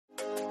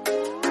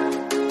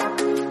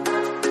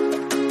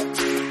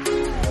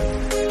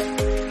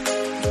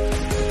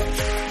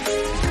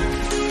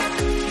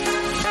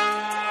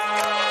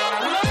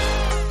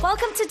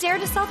Dare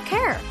to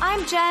Self-Care.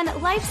 I'm Jen,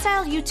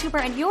 lifestyle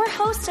YouTuber and your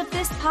host of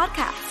this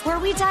podcast, where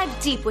we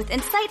dive deep with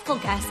insightful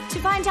guests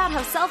to find out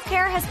how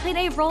self-care has played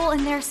a role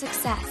in their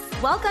success.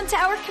 Welcome to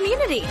our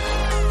community.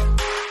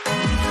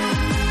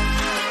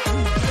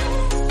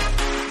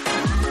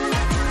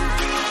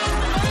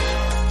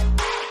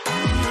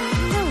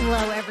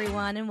 Hello,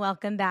 everyone, and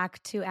welcome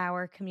back to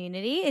our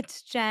community.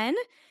 It's Jen.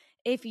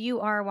 If you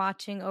are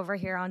watching over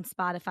here on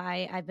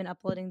Spotify, I've been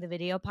uploading the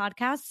video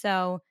podcast.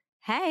 So,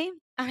 hey,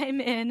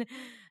 I'm in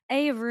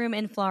a room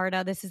in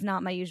Florida. This is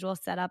not my usual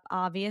setup,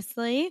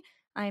 obviously.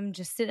 I'm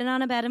just sitting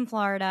on a bed in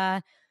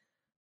Florida.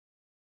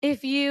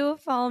 If you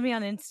follow me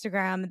on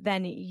Instagram,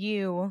 then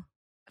you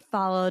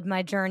followed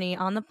my journey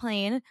on the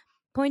plane,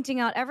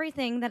 pointing out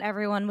everything that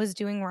everyone was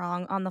doing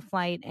wrong on the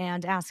flight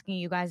and asking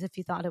you guys if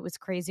you thought it was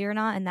crazy or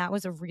not. And that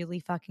was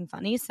really fucking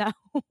funny. So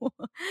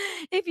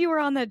if you were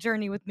on that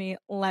journey with me,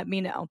 let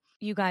me know.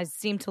 You guys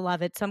seem to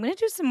love it. So I'm going to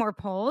do some more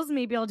polls.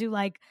 Maybe I'll do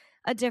like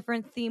a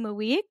different theme a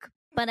week.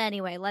 But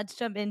anyway, let's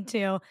jump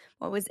into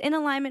what was in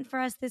alignment for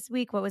us this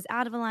week, what was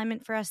out of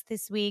alignment for us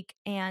this week.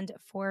 And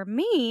for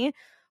me,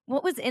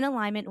 what was in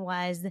alignment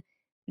was,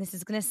 this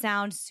is going to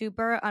sound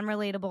super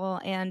unrelatable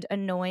and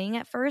annoying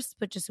at first,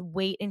 but just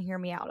wait and hear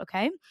me out,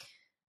 okay?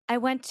 I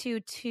went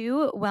to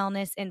 2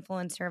 wellness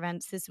influencer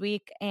events this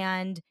week,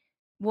 and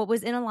what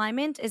was in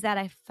alignment is that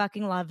I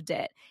fucking loved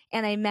it.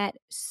 And I met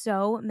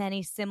so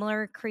many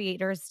similar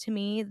creators to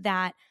me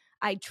that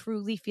I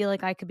truly feel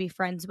like I could be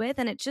friends with.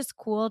 And it's just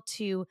cool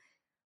to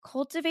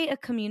cultivate a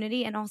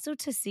community and also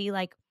to see,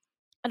 like,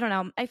 I don't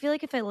know, I feel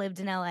like if I lived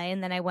in LA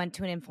and then I went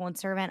to an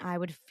influencer event, I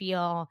would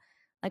feel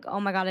like, oh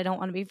my God, I don't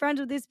want to be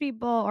friends with these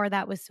people, or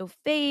that was so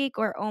fake,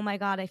 or oh my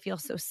God, I feel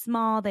so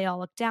small. They all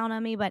look down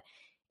on me. But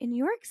in New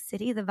York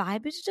City, the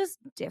vibe is just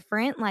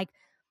different. Like,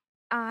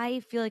 I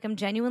feel like I'm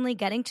genuinely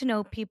getting to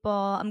know people.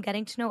 I'm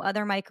getting to know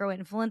other micro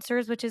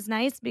influencers, which is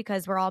nice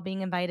because we're all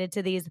being invited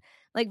to these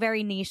like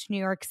very niche New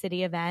York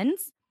City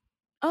events.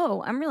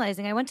 Oh, I'm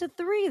realizing I went to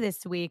 3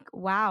 this week.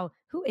 Wow.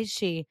 Who is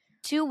she?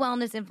 2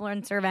 wellness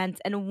influencer events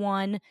and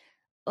 1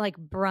 like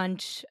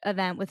brunch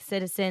event with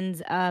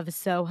citizens of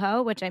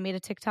Soho, which I made a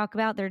TikTok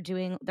about.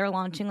 They're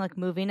launching like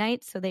movie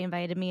nights. So they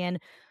invited me in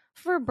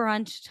for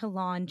brunch to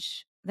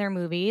launch their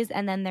movies.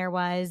 And then there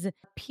was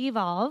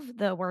P-Volve,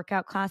 the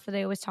workout class that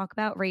I always talk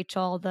about.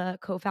 Rachel, the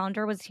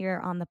co-founder, was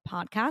here on the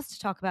podcast to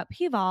talk about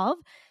P-Volve.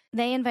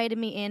 They invited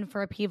me in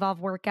for a P-Volve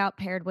workout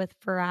paired with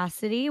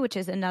Veracity, which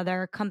is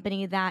another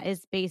company that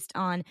is based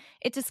on,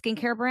 it's a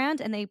skincare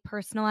brand, and they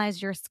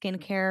personalize your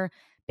skincare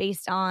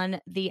based on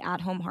the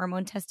at-home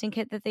hormone testing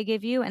kit that they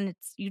give you. And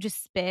you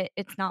just spit,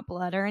 it's not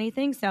blood or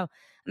anything. So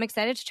I'm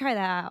excited to try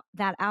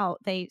that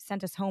out. They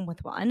sent us home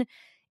with one.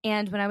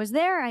 And when I was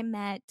there, I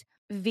met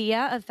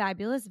Via of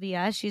Fabulous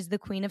Via. She's the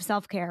queen of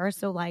self-care.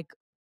 So like,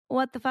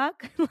 what the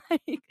fuck?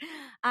 Like,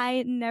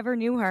 I never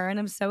knew her, and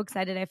I'm so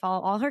excited. I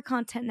follow all her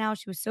content now.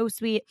 She was so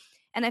sweet.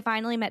 And I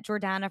finally met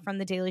Jordana from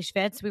the Daily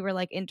Schvitz. We were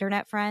like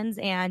internet friends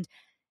and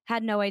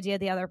had no idea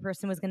the other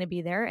person was going to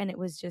be there. And it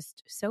was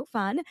just so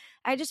fun.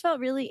 I just felt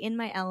really in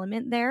my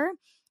element there.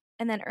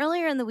 And then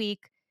earlier in the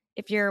week,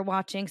 if you're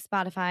watching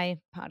Spotify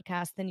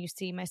podcast, then you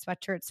see my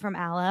sweatshirts from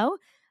Aloe.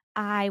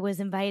 I was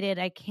invited,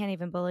 I can't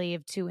even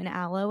believe, to an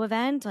Aloe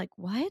event. Like,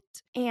 what?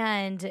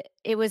 And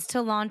it was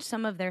to launch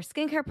some of their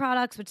skincare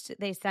products, which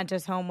they sent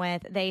us home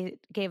with. They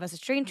gave us a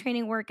strength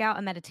training workout,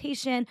 a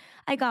meditation.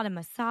 I got a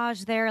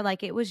massage there.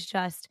 Like, it was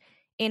just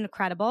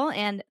incredible.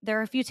 And there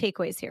are a few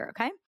takeaways here,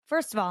 okay?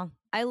 First of all,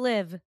 I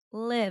live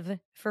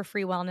for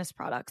free wellness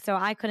products. So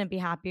I couldn't be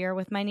happier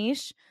with my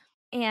niche.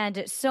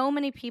 And so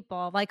many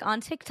people, like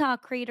on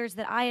TikTok, creators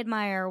that I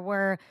admire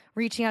were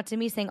reaching out to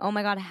me saying, oh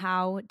my God,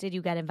 how did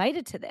you get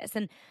invited to this?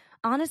 And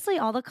honestly,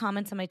 all the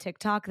comments on my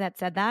TikTok that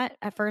said that,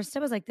 at first I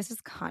was like, this is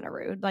kind of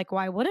rude. Like,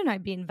 why wouldn't I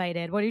be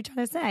invited? What are you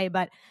trying to say?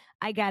 But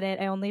I get it.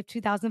 I only have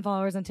 2,000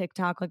 followers on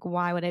TikTok. Like,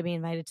 why would I be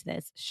invited to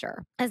this?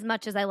 Sure. As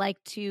much as I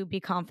like to be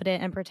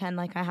confident and pretend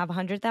like I have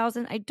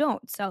 100,000, I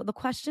don't. So the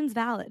question's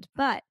valid.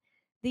 But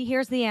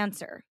here's the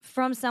answer.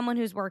 From someone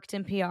who's worked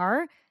in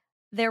PR,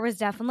 there was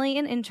definitely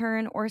an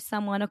intern or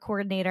someone, a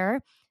coordinator,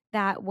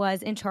 that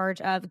was in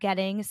charge of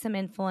getting some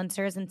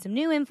influencers and some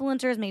new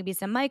influencers, maybe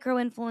some micro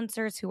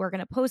influencers who are going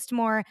to post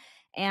more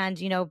and,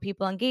 you know,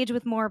 people engage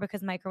with more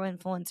because micro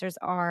influencers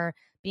are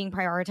being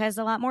prioritized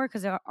a lot more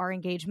because our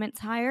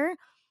engagement's higher.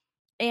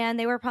 And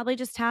they were probably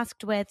just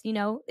tasked with, you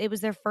know, it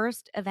was their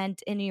first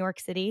event in New York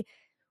City,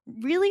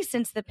 really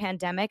since the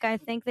pandemic, I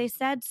think they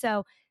said.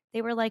 So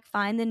they were like,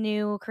 find the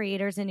new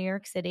creators in New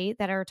York City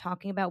that are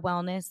talking about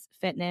wellness,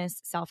 fitness,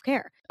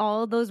 self-care.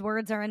 All of those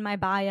words are in my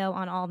bio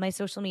on all my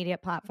social media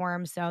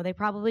platforms. So they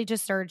probably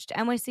just searched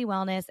NYC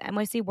Wellness,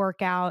 NYC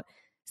Workout,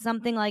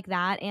 something like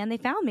that. And they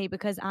found me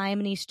because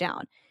I'm niche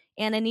down.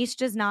 And a niche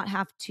does not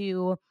have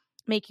to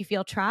make you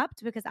feel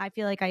trapped, because I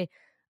feel like I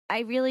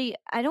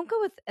don't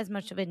go with as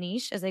much of a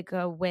niche as I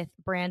go with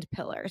brand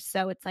pillars.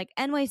 So it's like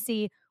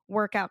NYC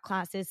workout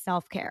classes,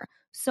 self-care.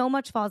 So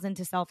much falls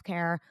into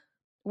self-care.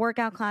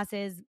 workout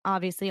classes,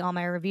 obviously all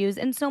my reviews,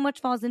 and so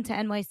much falls into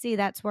NYC.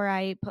 That's where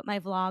I put my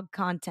vlog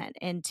content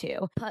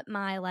into, put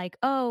my like,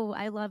 oh,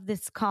 I love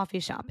this coffee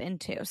shop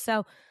into.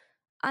 So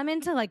I'm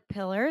into like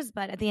pillars,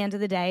 but at the end of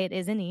the day, it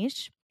is a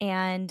niche.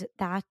 And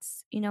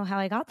that's, how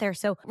I got there.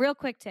 So real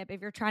quick tip,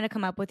 if you're trying to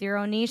come up with your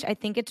own niche, I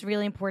think it's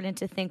really important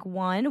to think,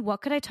 one,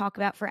 what could I talk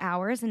about for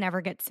hours and never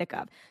get sick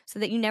of, so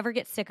that you never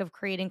get sick of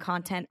creating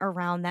content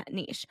around that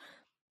niche?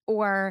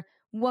 Or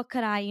what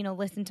could I,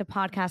 listen to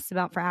podcasts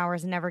about for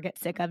hours and never get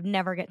sick of,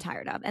 never get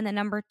tired of? And then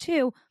number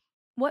two,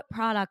 what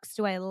products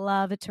do I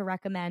love to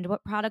recommend?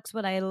 What products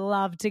would I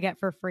love to get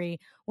for free?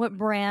 What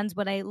brands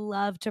would I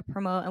love to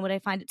promote? And would I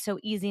find it so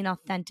easy and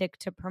authentic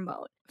to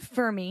promote?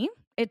 For me,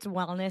 it's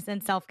wellness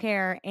and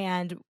self-care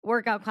and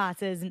workout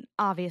classes. And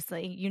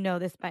obviously, you know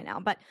this by now.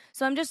 But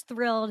so I'm just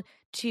thrilled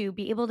to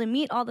be able to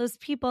meet all those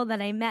people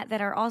that I met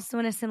that are also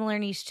in a similar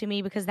niche to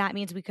me, because that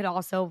means we could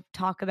also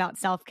talk about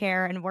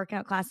self-care and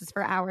workout classes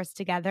for hours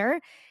together.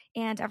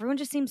 And everyone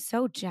just seems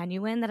so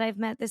genuine that I've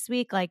met this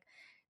week. Like,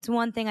 it's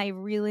one thing I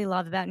really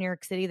love about New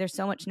York City. There's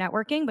so much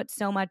networking, but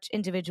so much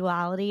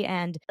individuality.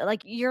 And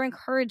like, you're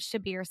encouraged to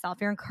be yourself.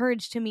 You're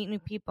encouraged to meet new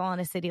people in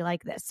a city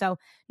like this. So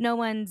no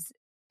one's,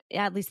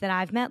 at least that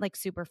I've met, like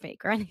super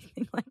fake or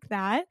anything like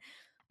that.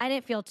 I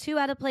didn't feel too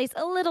out of place,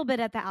 a little bit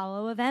at the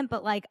Aloe event,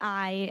 but like,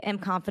 I am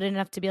confident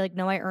enough to be like,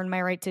 no, I earned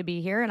my right to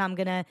be here and I'm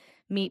going to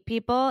meet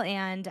people.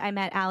 And I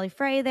met Ali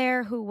Frey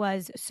there, who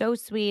was so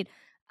sweet.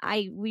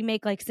 We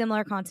make like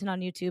similar content on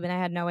YouTube and I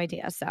had no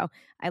idea. So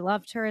I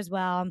loved her as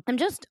well. I'm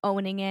just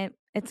owning it.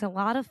 It's a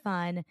lot of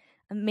fun.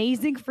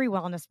 Amazing free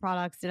wellness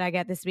products did I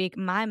get this week.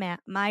 My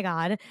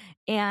God.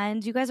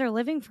 And you guys are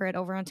living for it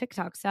over on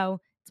TikTok. So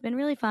it's been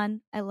really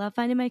fun. I love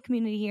finding my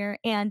community here.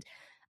 And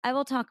I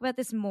will talk about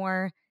this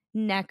more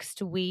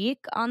next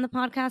week on the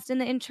podcast in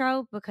the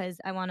intro, because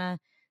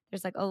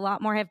there's like a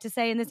lot more I have to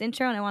say in this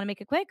intro and I want to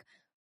make it quick.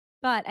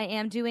 But I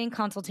am doing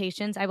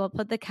consultations. I will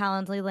put the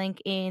Calendly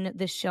link in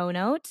the show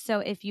notes. So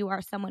if you are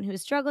someone who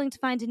is struggling to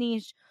find a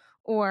niche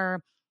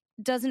or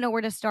doesn't know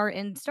where to start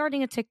in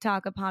starting a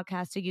TikTok, a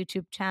podcast, a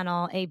YouTube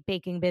channel, a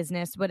baking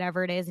business,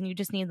 whatever it is, and you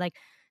just need like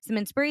some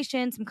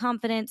inspiration, some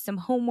confidence, some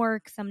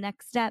homework, some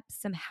next steps,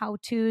 some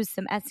how-tos,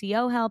 some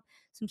SEO help,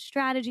 some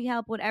strategy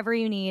help, whatever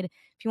you need.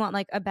 If you want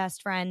like a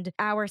best friend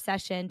hour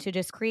session to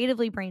just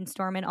creatively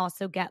brainstorm and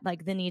also get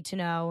like the need to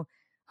know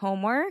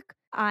homework,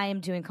 I am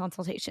doing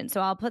consultation.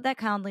 So I'll put that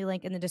Calendly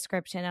link in the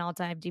description and I'll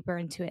dive deeper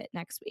into it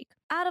next week.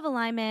 Out of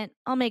alignment,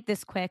 I'll make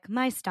this quick.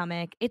 My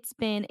stomach, it's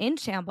been in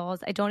shambles.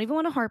 I don't even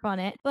want to harp on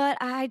it, but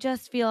I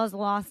just feel as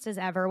lost as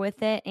ever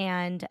with it.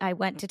 And I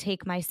went to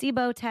take my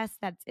SIBO test.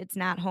 It's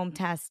an at-home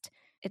test.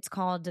 It's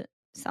called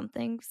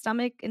something,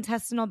 stomach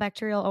intestinal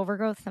bacterial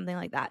overgrowth, something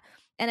like that.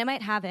 And I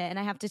might have it and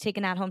I have to take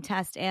an at-home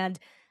test. And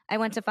I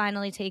went to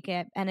finally take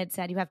it and it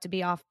said you have to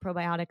be off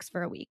probiotics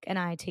for a week and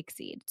I take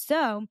seed.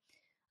 So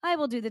I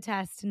will do the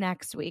test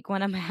next week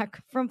when I'm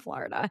back from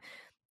Florida.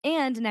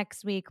 And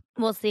next week,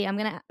 we'll see.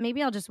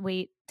 Maybe I'll just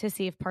wait to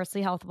see if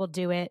Parsley Health will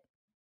do it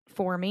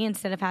for me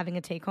instead of having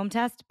a take-home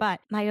test.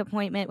 But my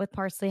appointment with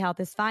Parsley Health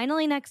is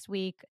finally next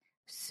week.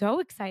 So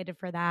excited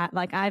for that.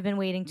 Like, I've been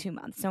waiting 2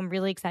 months. So I'm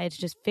really excited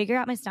to just figure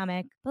out my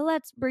stomach. But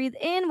let's breathe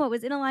in what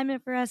was in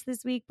alignment for us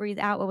this week. Breathe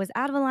out what was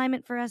out of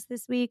alignment for us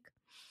this week.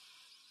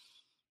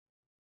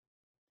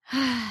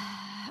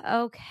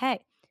 Okay.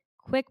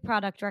 Quick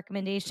product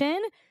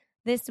recommendation.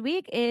 This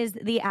week is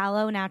the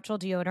Aloe Natural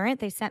Deodorant.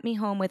 They sent me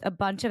home with a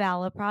bunch of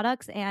Aloe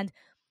products, and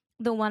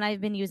the one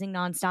I've been using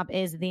nonstop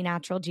is the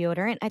Natural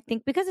Deodorant. I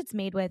think because it's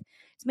made with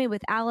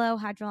aloe,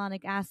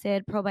 hyaluronic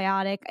acid,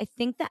 probiotic. I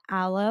think the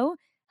aloe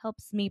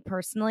helps me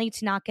personally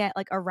to not get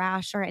like a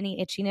rash or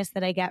any itchiness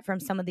that I get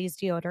from some of these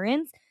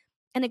deodorants.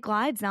 And it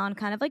glides on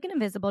kind of like an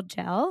invisible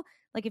gel.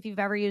 Like if you've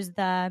ever used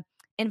the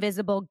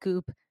Invisible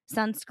Goop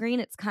sunscreen,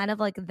 it's kind of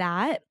like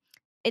that.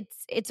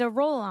 It's a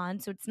roll-on,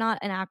 so it's not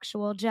an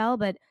actual gel,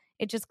 but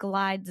it just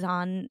glides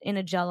on in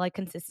a gel-like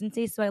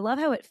consistency. So I love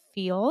how it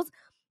feels,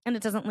 and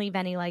it doesn't leave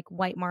any like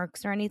white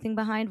marks or anything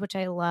behind, which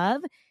I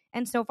love.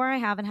 And so far, I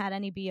haven't had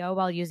any BO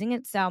while using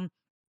it, so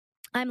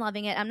I'm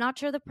loving it. I'm not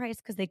sure the price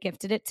because they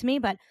gifted it to me,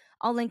 but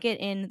I'll link it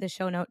in the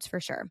show notes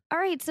for sure. All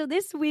right, so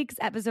this week's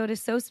episode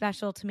is so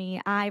special to me.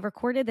 I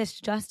recorded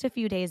this just a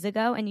few days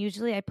ago, and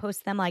usually I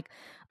post them like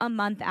a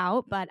month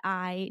out, but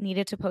I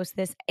needed to post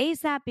this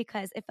ASAP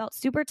because it felt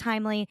super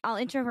timely. I'll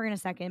intro her in a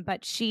second,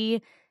 but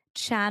she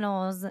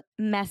channels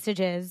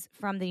messages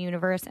from the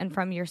universe and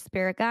from your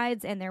spirit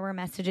guides, and there were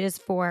messages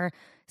for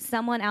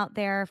someone out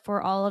there,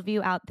 for all of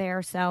you out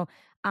there. So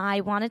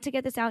I wanted to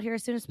get this out here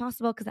as soon as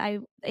possible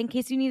in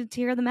case you needed to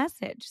hear the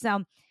message.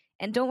 So,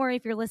 and don't worry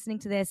if you're listening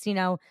to this,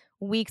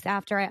 weeks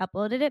after I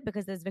uploaded it,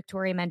 because as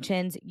Victoria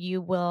mentioned, you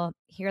will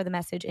hear the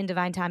message in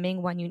divine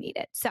timing when you need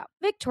it. So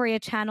Victoria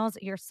channels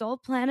your soul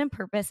plan and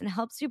purpose and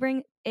helps you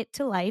bring it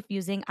to life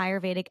using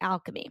Ayurvedic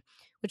alchemy,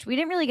 which we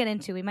didn't really get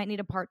into. We might need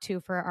a part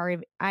 2 for our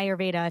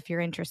Ayurveda if you're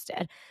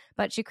interested.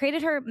 But she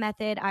created her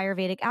method,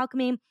 Ayurvedic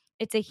alchemy.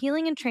 It's a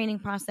healing and training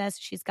process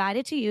she's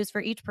guided to use for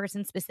each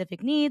person's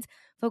specific needs,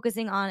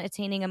 focusing on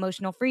attaining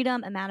emotional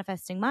freedom, a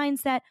manifesting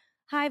mindset,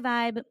 high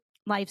vibe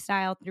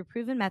lifestyle through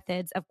proven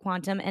methods of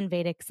quantum and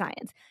Vedic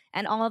science.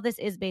 And all of this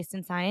is based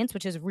in science,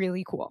 which is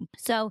really cool.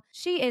 So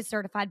she is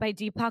certified by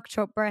Deepak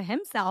Chopra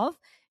himself.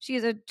 She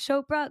is a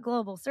Chopra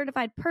Global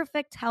Certified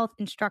Perfect Health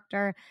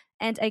Instructor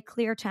and a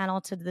clear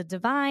channel to the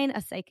divine,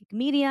 a psychic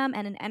medium,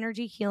 and an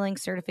energy healing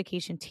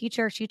certification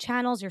teacher. She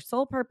channels your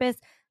soul purpose,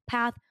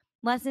 path,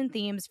 lesson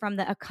themes from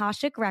the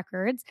Akashic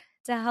records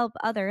to help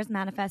others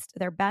manifest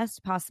their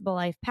best possible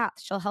life path.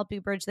 She'll help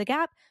you bridge the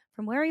gap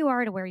from where you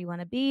are to where you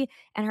want to be.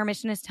 And her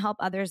mission is to help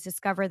others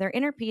discover their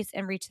inner peace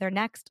and reach their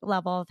next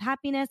level of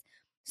happiness.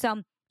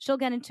 So she'll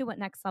get into what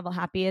next level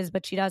happy is,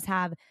 but she does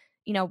have,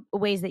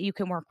 ways that you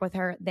can work with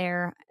her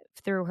there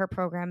through her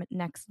program,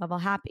 Next Level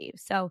Happy.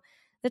 So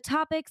the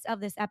topics of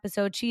this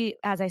episode, she,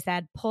 as I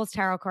said, pulls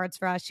tarot cards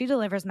for us. She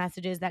delivers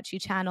messages that she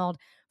channeled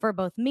for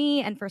both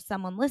me and for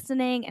someone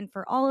listening and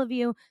for all of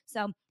you.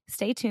 So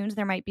stay tuned.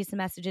 There might be some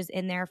messages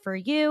in there for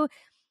you.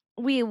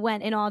 We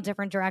went in all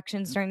different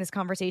directions during this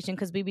conversation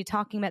because we'd be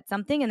talking about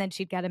something and then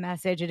she'd get a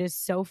message. It is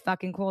so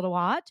fucking cool to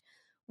watch.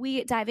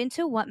 We dive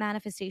into what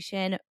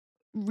manifestation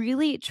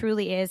really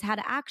truly is, how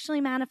to actually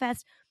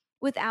manifest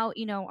without,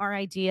 our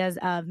ideas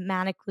of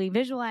manically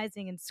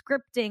visualizing and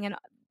scripting and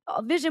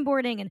vision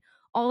boarding, and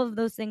all of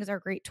those things are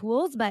great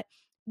tools. But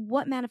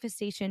what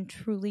manifestation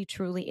truly,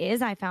 truly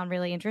is, I found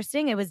really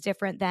interesting. It was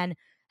different than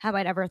how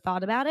I'd ever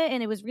thought about it.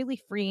 And it was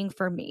really freeing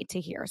for me to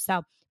hear.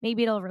 So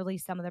maybe it'll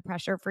release some of the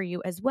pressure for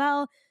you as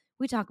well.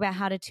 We talk about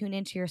how to tune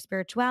into your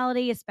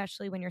spirituality,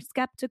 especially when you're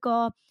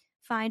skeptical,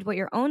 find what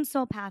your own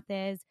soul path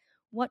is,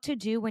 what to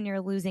do when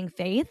you're losing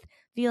faith,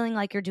 feeling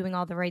like you're doing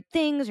all the right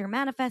things, you're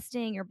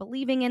manifesting, you're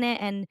believing in it,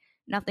 and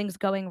nothing's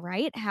going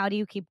right. How do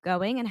you keep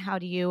going? And how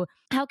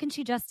can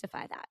she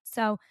justify that?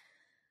 So,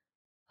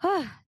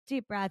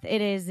 deep breath.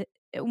 It is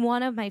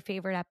one of my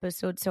favorite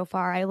episodes so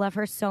far. I love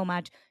her so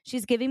much.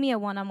 She's giving me a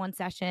one-on-one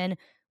session,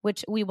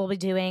 which we will be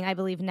doing, I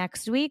believe,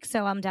 next week.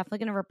 So I'm definitely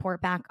going to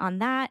report back on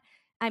that.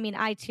 I mean,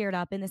 I teared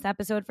up in this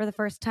episode for the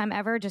first time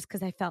ever just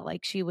because I felt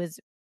like she was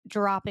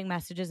dropping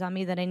messages on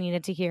me that I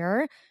needed to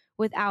hear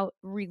without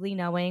really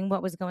knowing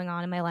what was going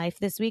on in my life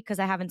this week because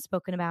I haven't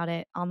spoken about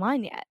it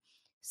online yet.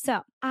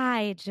 So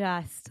I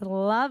just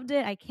loved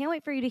it. I can't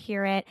wait for you to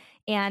hear it.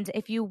 And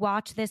if you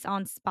watch this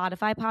on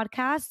Spotify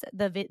podcast,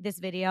 this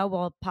video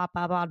will pop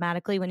up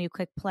automatically when you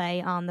click play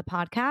on the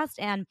podcast,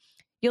 and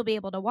you'll be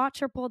able to watch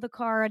her pull the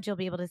cards. You'll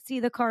be able to see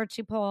the card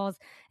she pulls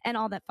and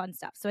all that fun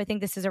stuff. So I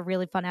think this is a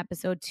really fun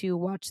episode to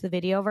watch the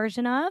video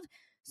version of.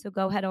 So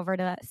go head over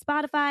to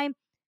Spotify.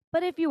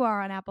 But if you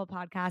are on Apple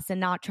Podcasts and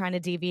not trying to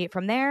deviate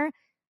from there,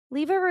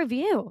 leave a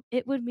review.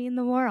 It would mean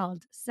the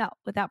world. So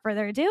without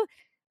further ado,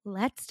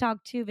 let's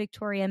talk to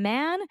Victoria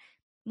Mann.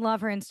 Love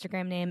her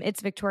Instagram name.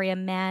 It's Victoria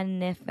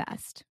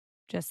Manifest.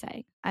 Just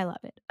saying. I love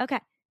it. Okay.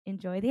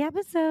 Enjoy the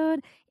episode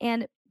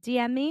and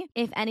DM me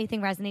if anything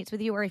resonates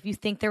with you, or if you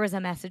think there was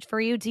a message for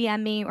you,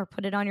 DM me or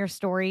put it on your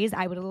stories.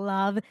 I would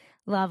love,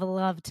 love,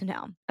 love to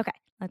know. Okay.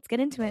 Let's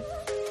get into it.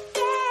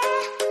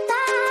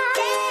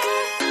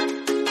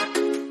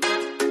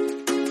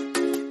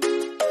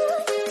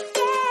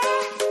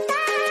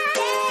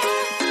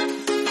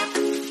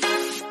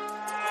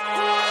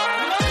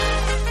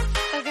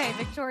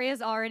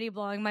 Victoria's already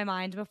blowing my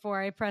mind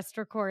before I pressed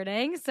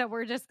recording. So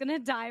we're just going to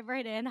dive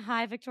right in.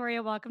 Hi,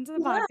 Victoria. Welcome to the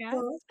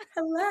podcast.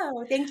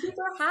 Hello. Thank you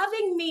for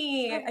having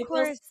me. Of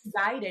course. I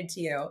feel guided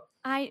to you.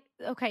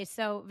 Okay.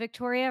 So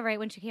Victoria, right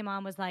when she came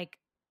on, was like,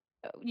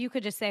 you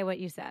could just say what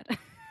you said.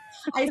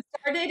 I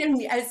started,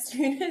 and as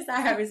soon as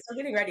I was still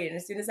getting ready, and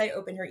as soon as I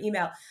opened her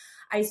email,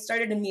 I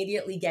started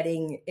immediately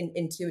getting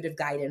intuitive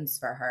guidance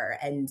for her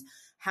and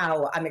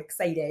how I'm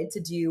excited to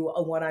do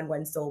a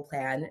one-on-one soul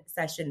plan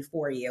session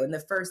for you. And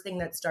the first thing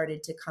that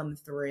started to come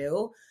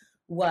through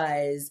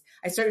was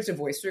I started to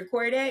voice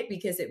record it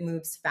because it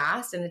moves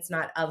fast and it's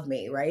not of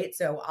me, right?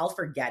 So I'll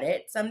forget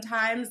it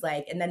sometimes,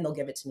 and then they'll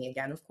give it to me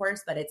again, of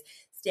course, but it's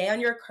stay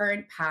on your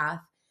current path.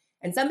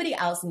 And somebody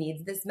else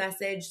needs this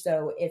message.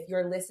 So if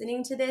you're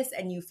listening to this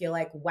and you feel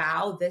like,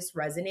 wow, this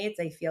resonates,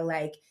 I feel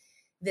like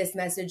this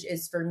message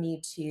is for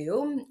me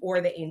too, or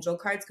the angel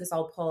cards, because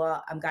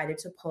I'm guided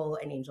to pull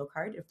an angel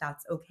card if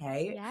that's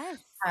okay.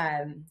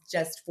 Yes.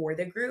 Just for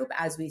the group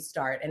as we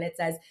start. And it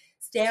says,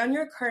 stay on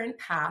your current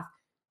path.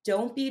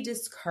 Don't be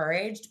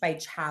discouraged by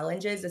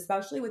challenges,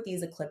 especially with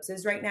these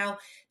eclipses right now.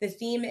 The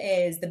theme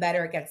is the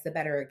better it gets, the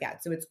better it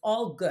gets. So it's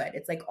all good.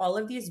 It's like all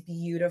of these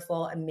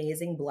beautiful,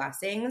 amazing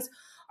blessings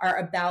are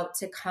about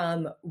to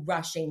come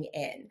rushing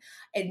in.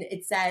 And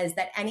it says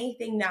that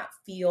anything that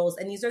feels,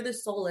 and these are the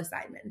soul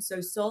assignments.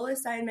 So soul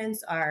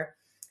assignments are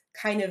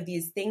kind of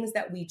these things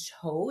that we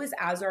chose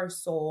as our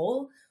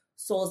souls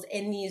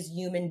in these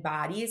human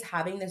bodies,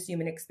 having this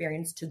human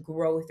experience to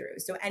grow through.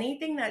 So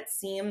anything that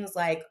seems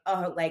like,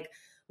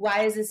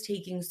 why is this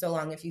taking so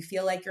long? If you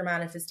feel like your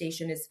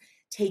manifestation is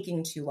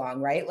taking too long,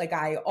 right? Like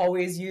I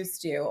always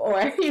used to,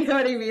 or you know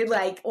what I mean?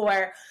 Like,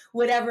 or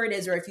whatever it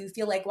is, or if you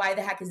feel like, why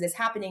the heck is this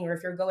happening? Or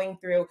if you're going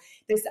through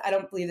this, I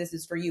don't believe this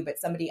is for you, but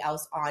somebody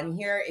else on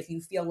here, if you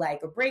feel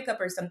like a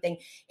breakup or something,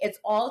 it's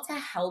all to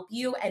help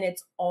you. And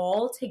it's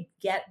all to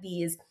get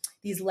these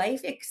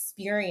life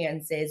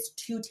experiences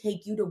to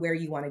take you to where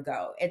you want to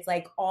go. It's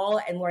like all,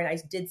 and Lauren, I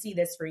did see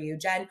this for you,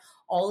 Jen,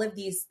 all of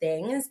these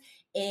things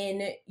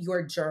in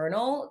your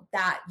journal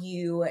that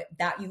you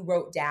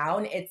wrote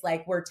down, it's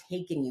like we're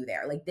taking you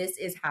there. Like this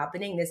is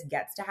happening, this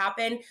gets to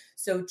happen.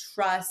 So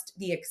trust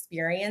the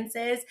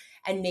experiences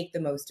and make the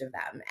most of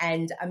them.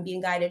 And I'm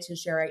being guided to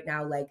share right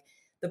now, like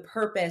the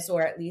purpose,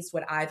 or at least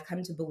what I've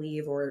come to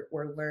believe or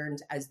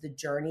learned as the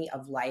journey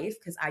of life.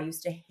 Because I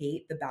used to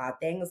hate the bad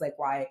things, like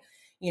why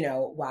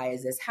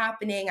is this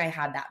happening? I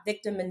had that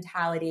victim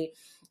mentality.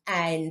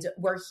 And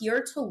we're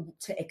here to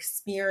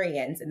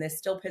experience, and this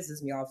still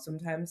pisses me off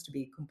sometimes, to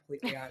be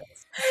completely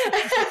honest.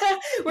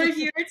 We're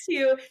here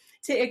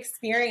to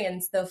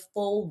experience the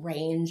full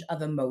range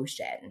of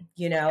emotion,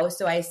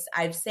 So I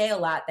say a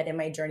lot that in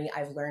my journey,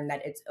 I've learned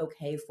that it's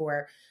okay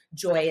for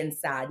joy and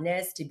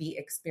sadness to be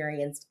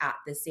experienced at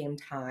the same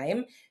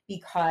time,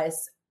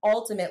 because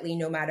ultimately,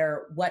 no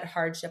matter what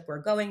hardship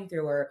we're going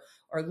through or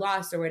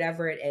loss or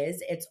whatever it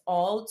is, it's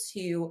all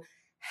to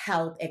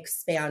help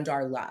expand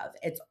our love.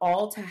 It's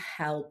all to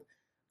help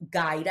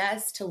guide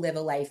us to live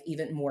a life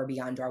even more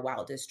beyond our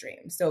wildest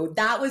dreams. So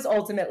that was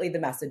ultimately the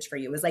message for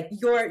you. It was like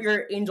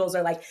your angels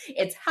are like,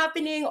 it's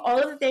happening, all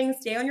of the things,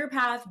 stay on your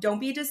path, don't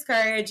be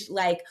discouraged.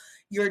 Like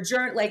your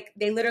journal, like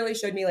they literally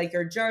showed me like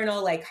your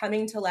journal, like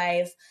coming to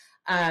life.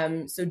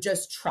 So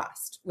just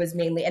trust was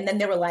mainly, and then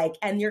they were like,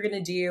 and you're going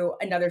to do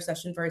another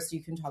session first so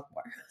you can talk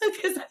more.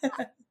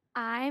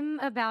 I'm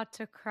about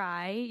to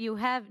cry. You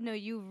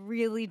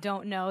really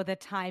don't know. The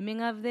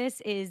timing of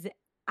this is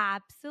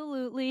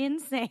absolutely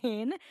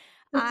insane.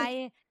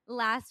 I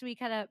last week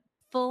had a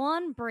full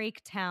on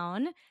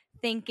breakdown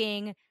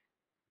thinking,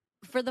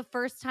 for the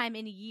first time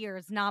in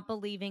years, not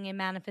believing in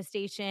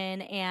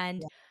manifestation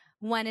and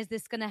when is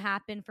this going to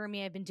happen for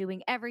me? I've been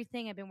doing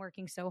everything. I've been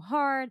working so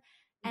hard.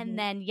 And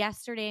then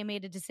yesterday I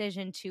made a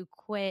decision to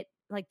quit,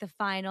 like the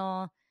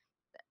final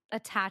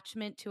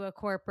attachment to a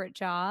corporate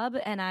job.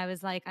 And I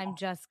was like, I'm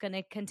just going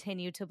to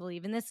continue to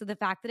believe in this. So the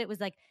fact that it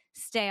was like,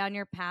 stay on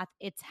your path,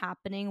 it's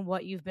happening,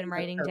 what you've been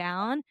writing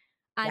down,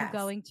 I'm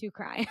going to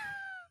cry.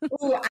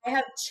 Ooh, I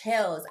have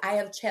chills.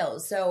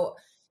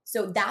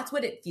 So that's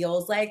what it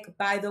feels like,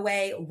 by the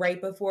way,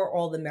 right before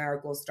all the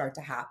miracles start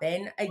to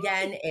happen.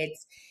 Again,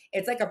 it's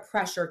like a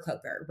pressure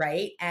cooker,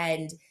 right?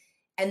 And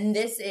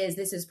this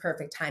is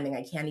perfect timing.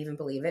 I can't even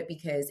believe it,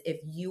 because if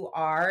you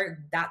are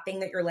that thing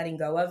that you're letting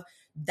go of,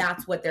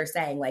 that's what they're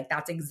saying. Like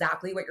that's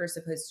exactly what you're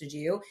supposed to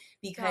do,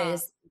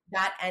 because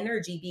that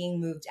energy being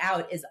moved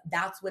out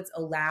that's what's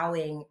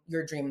allowing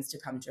your dreams to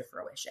come to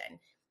fruition.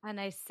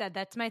 And I said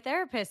that to my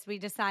therapist. We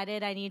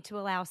decided I need to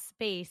allow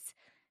space,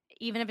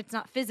 even if it's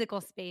not physical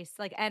space,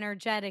 like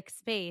energetic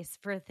space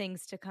for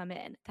things to come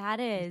in.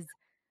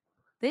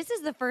 This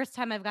is the first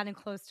time I've gotten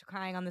close to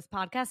crying on this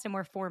podcast, and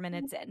we're 4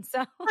 minutes in.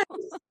 So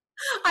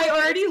I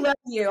already love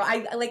you.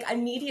 I like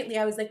immediately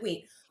I was like,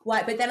 wait,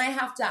 what? But then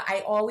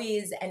I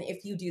always, and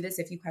if you do this,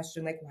 if you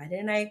question like, why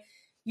didn't I,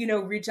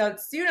 reach out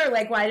sooner?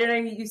 Like, why didn't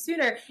I meet you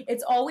sooner?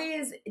 It's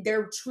always,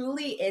 there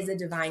truly is a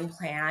divine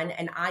plan.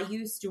 And I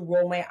used to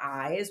roll my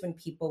eyes when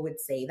people would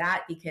say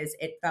that, because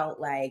it felt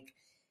like,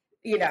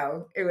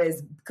 it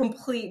was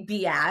complete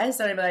BS.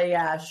 And I'd be like,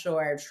 yeah,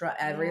 sure.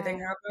 Everything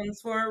happens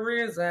for a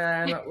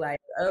reason. Like,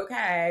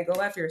 okay, go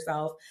F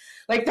yourself.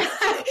 Like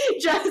that,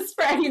 just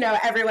for,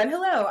 everyone.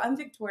 Hello, I'm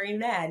Victoria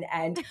Mann.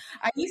 And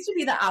I used to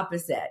be the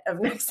opposite of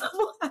Next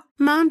Level.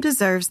 Mom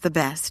deserves the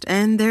best,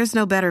 and there's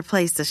no better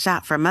place to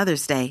shop for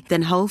Mother's Day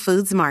than Whole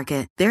Foods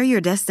Market. They're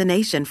your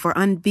destination for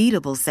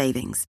unbeatable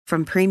savings,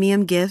 from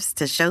premium gifts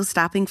to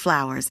show-stopping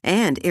flowers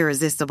and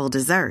irresistible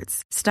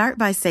desserts. Start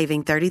by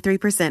saving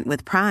 33%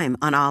 with Prime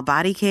on all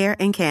body care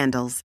and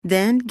candles.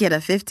 Then get a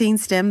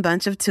 15-stem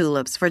bunch of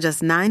tulips for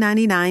just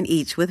 $9.99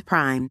 each with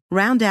Prime.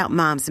 Round out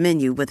Mom's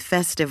menu with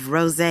festive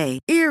rosé,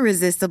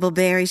 irresistible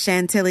berry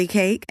chantilly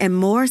cake, and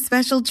more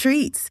special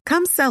treats.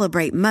 Come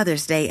celebrate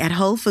Mother's Day at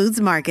Whole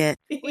Foods Market.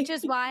 which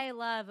is why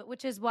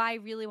I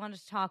really wanted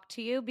to talk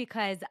to you,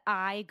 because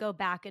I go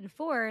back and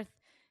forth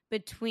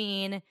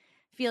between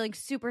feeling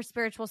super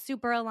spiritual,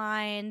 super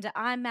aligned,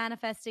 I'm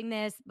manifesting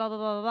this, blah, blah,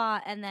 blah, blah, blah.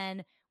 And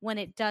then when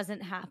it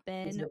doesn't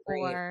happen,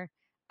 or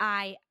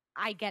I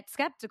get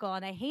skeptical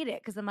and I hate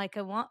it, because I'm like,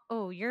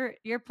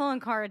 you're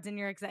pulling cards and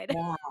you're excited.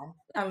 Yeah,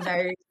 I'm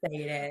very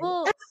excited.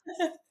 Well,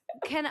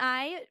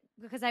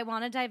 because I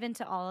want to dive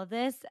into all of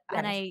this,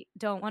 and I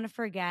don't want to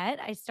forget,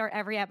 I start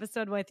every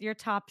episode with your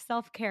top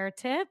self-care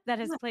tip that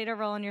has played a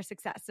role in your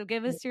success. So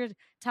give us your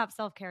top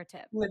self-care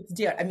tip. Let's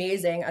do it.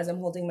 Amazing. As I'm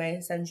holding my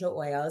essential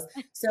oils.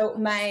 So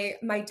my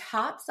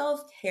top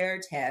self-care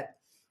tip,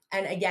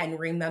 and again,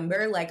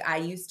 remember, like I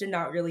used to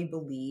not really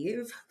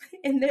believe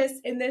in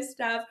this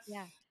stuff.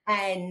 Yeah.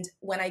 And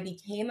when I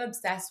became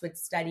obsessed with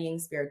studying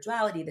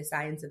spirituality, the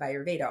science of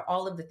Ayurveda,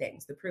 all of the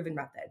things, the proven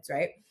methods,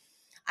 right?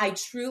 I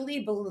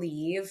truly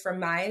believe, from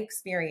my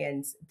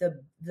experience, the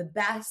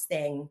best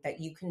thing that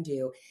you can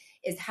do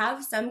is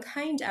have some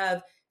kind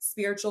of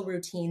spiritual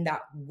routine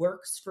that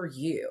works for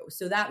you.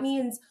 So that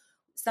means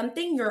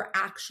something you're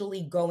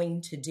actually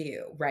going to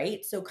do,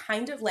 right? So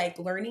kind of like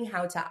learning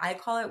how to, I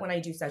call it, when I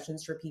do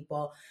sessions for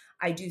people,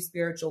 I do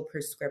spiritual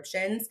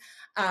prescriptions.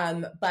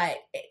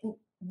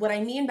 What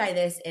I mean by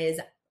this is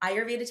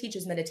Ayurveda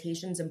teaches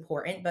meditation is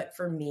important, but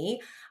for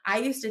me, I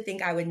used to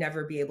think I would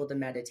never be able to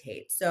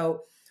meditate.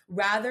 So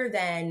rather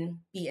than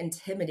be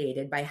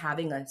intimidated by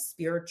having a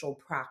spiritual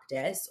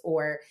practice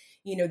or,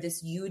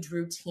 this huge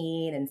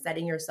routine and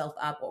setting yourself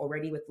up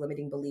already with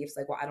limiting beliefs,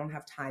 like, well, I don't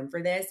have time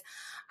for this.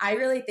 I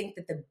really think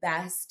that the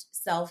best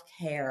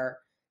self-care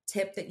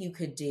tip that you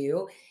could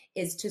do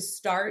is to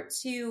start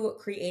to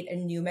create a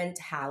new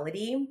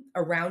mentality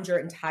around your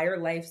entire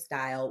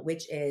lifestyle,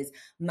 which is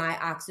my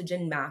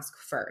oxygen mask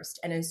first.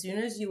 And as soon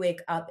as you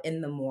wake up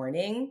in the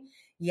morning,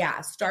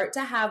 start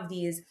to have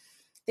these,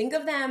 think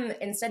of them,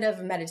 instead of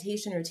a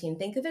meditation routine,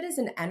 think of it as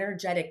an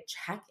energetic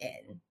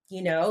check-in,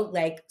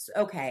 like,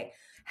 okay,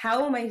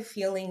 how am I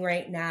feeling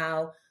right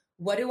now?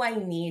 What do I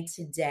need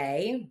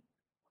today?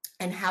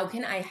 And how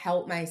can I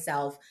help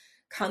myself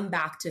come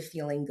back to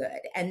feeling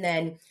good? And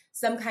then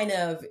some kind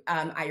of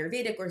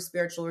Ayurvedic or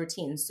spiritual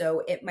routine.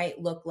 So it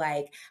might look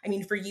like,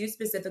 for you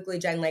specifically,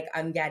 Jen, like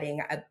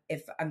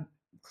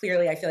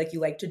clearly, I feel like you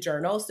like to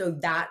journal. So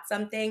that's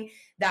something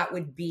that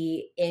would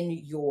be in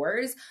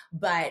yours.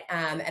 But,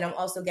 and I'm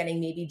also getting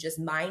maybe just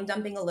mind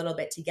dumping a little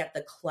bit to get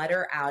the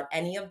clutter out,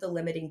 any of the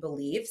limiting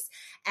beliefs,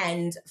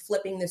 and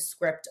flipping the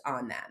script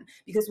on them.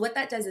 Because what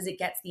that does is it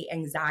gets the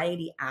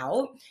anxiety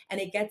out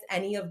and it gets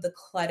any of the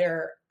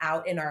clutter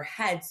out in our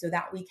head so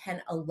that we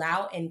can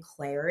allow in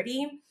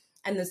clarity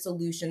and the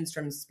solutions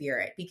from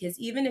spirit. Because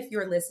even if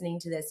you're listening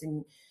to this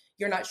and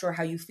you're not sure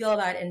how you feel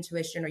about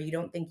intuition, or you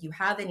don't think you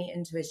have any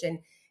intuition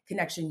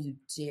connection,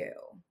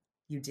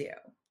 you do.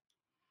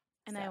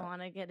 And I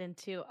want to get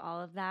into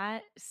all of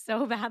that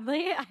so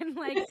badly. I'm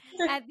like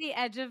at the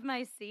edge of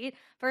my seat.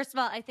 First of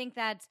all, I think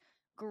that's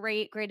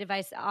great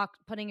advice,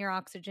 putting your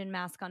oxygen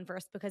mask on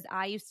first, because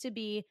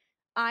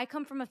I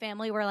come from a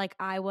family where like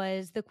I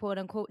was the quote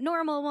unquote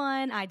normal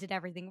one. I did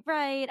everything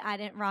right. I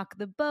didn't rock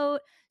the boat.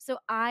 So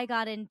I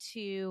got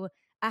into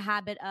a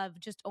habit of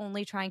just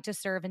only trying to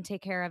serve and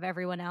take care of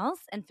everyone else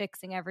and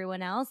fixing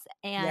everyone else.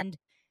 And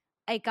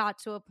it got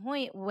to a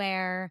point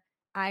where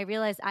I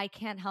realized I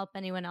can't help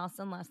anyone else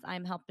unless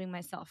I'm helping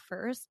myself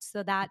first.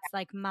 So that's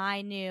like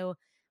my new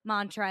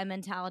mantra and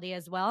mentality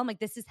as well. I'm like,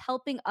 this is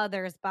helping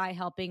others by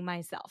helping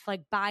myself,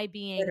 like by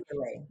being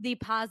the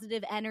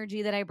positive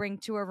energy that I bring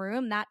to a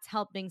room. That's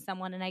helping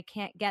someone. And I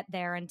can't get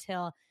there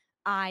until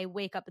I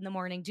wake up in the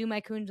morning, do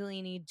my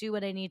Kundalini, do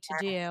what I need to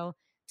do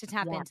to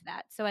tap into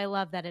that. So I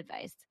love that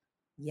advice.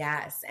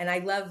 Yes. And I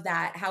love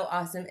that. How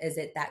awesome is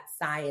it that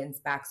science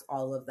backs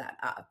all of that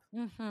up?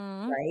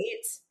 Right?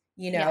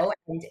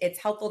 And it's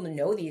helpful to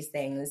know these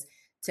things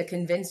to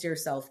convince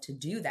yourself to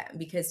do them,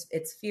 because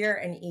it's fear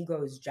and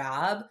ego's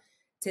job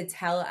to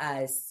tell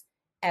us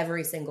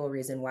every single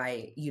reason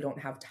why you don't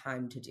have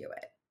time to do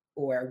it,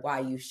 or why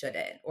you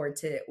shouldn't, or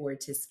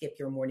to skip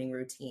your morning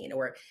routine,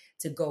 or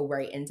to go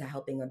right into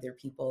helping other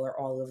people, or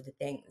all of the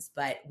things.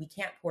 But we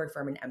can't pour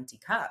from an empty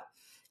cup.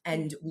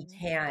 And we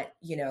can't,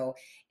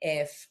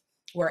 if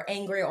we're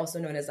angry, also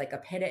known as like a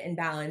pitta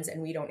imbalance,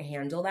 and we don't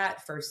handle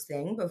that first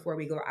thing before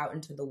we go out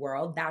into the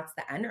world, that's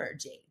the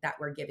energy that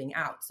we're giving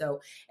out.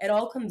 So it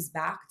all comes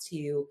back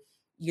to,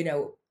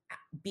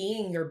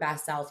 being your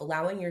best self,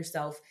 allowing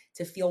yourself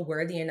to feel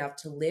worthy enough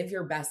to live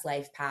your best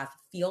life path,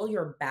 feel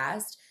your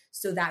best,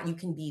 so that you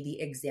can be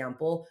the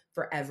example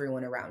for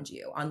everyone around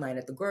you, online,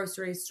 at the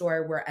grocery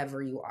store,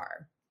 wherever you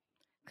are.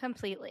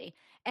 Completely.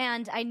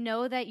 And I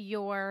know that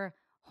your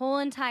whole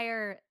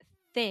entire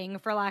thing,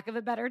 for lack of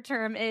a better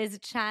term, is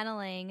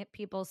channeling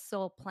people's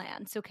soul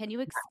plan. So can you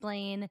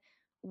explain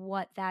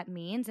what that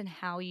means and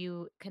how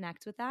you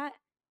connect with that?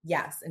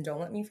 Yes. And don't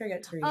let me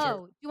forget to read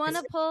you want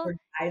to pull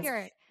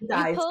here?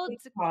 You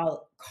pulled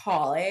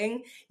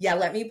calling. Yeah,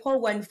 let me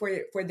pull one for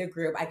the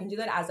group. I can do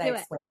that as I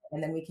explain it,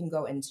 and then we can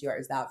go into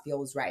yours. That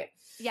feels right.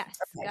 Yes.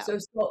 Okay.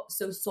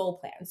 So soul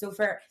plan. So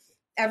for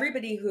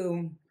everybody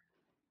who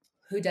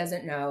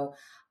doesn't know,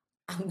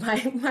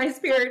 my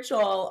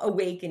spiritual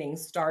awakening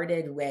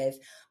started with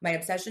my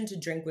obsession to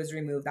drink was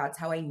removed. That's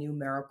how I knew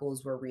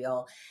miracles were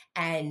real.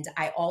 And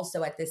I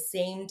also, at the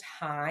same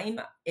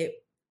time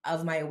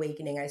of my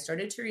awakening, I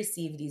started to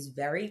receive these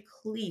very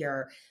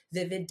clear,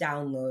 vivid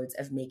downloads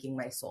of making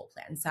my soul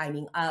plan,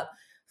 signing up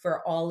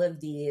for all of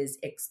these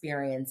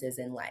experiences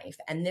in life.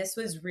 And this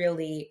was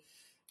really,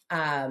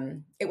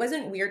 it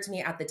wasn't weird to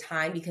me at the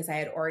time, because I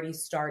had already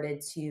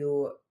started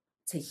to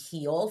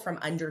heal from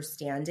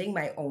understanding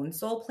my own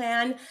soul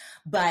plan.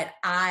 But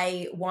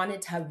I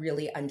wanted to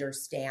really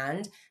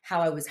understand how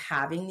I was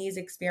having these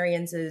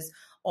experiences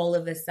all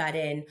of a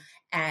sudden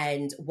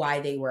and why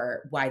they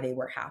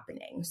were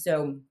happening.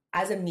 So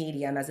as a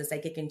medium, as a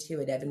psychic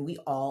intuitive, and we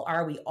all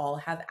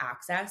have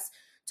access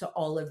to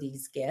all of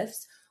these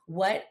gifts,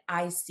 what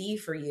I see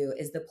for you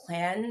is the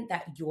plan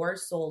that your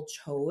soul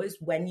chose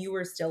when you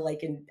were still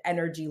like an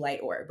energy light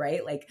orb,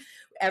 right? Like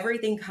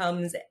everything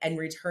comes and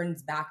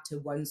returns back to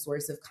one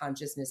source of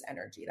consciousness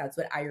energy. That's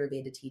what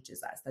Ayurveda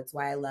teaches us. That's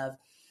why I love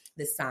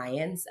the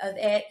science of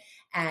it.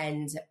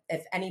 And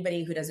if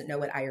anybody who doesn't know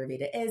what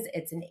Ayurveda is,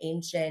 it's an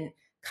ancient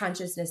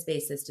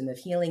consciousness-based system of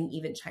healing.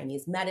 Even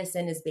Chinese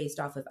medicine is based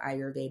off of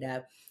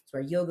Ayurveda. It's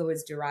where yoga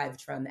was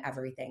derived from,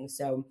 everything.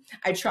 So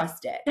I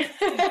trust it.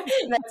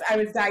 I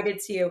was guided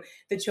to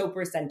the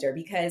Chopra Center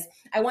because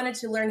I wanted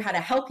to learn how to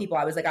help people.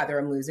 I was like, either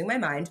I'm losing my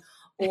mind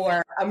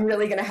or I'm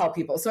really going to help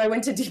people. So I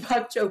went to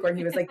Deepak Chopra and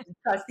he was like,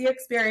 trust the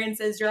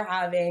experiences you're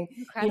having.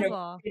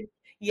 Incredible.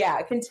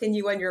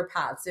 Continue on your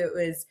path. So it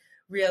was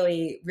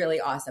really, really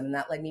awesome. And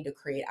that led me to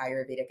create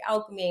Ayurvedic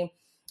Alchemy,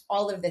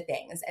 all of the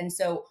things. And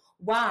so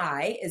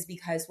why is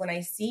because when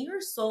I see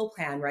your soul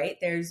plan, right,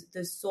 there's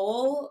the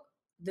soul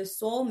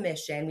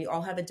mission. We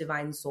all have a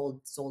divine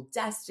soul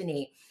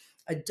destiny,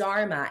 a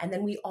dharma. And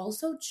then we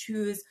also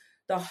choose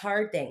the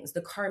hard things,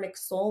 the karmic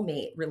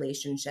soulmate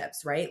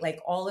relationships, right? Like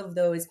all of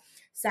those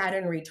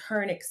Saturn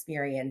return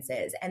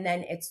experiences. And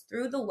then it's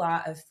through the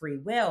law of free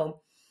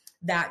will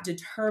that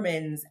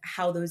determines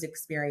how those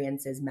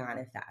experiences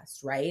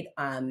manifest, right?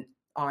 On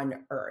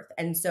Earth.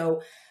 And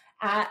so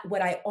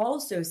what I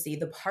also see,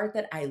 the part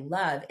that I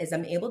love is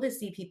I'm able to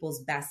see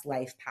people's best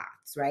life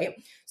paths, right?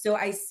 So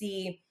I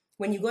see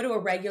when you go to a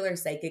regular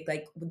psychic,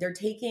 like they're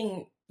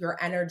taking your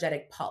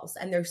energetic pulse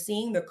and they're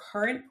seeing the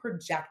current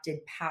projected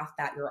path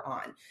that you're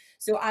on.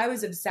 So I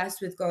was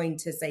obsessed with going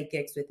to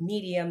psychics with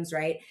mediums,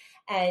 right?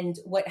 And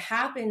what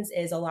happens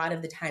is a lot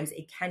of the times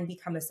it can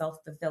become a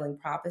self-fulfilling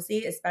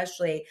prophecy,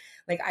 especially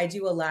like I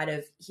do a lot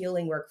of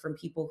healing work from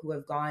people who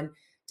have gone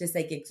to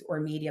psychics or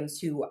mediums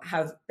who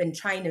have been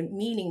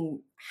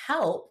meaning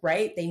help,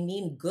 right? They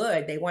mean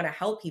good. They want to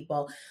help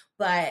people.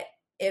 But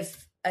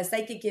if a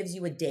psychic gives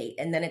you a date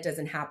and then it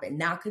doesn't happen,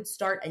 that could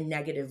start a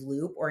negative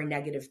loop or a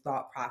negative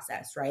thought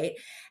process, right?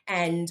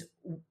 And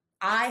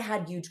I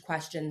had huge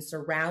questions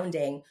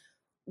surrounding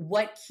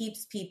what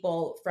keeps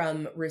people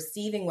from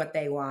receiving what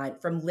they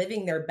want, from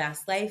living their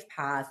best life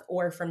path,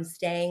 or from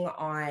staying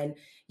on,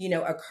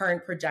 a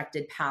current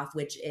projected path,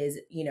 which is,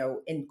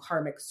 in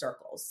karmic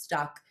circles,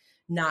 stuck,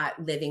 not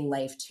living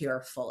life to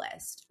your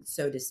fullest,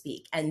 so to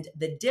speak. And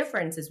the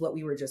difference is what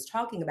we were just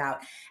talking about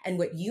and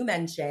what you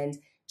mentioned,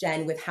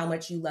 Jen, with how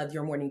much you love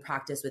your morning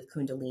practice with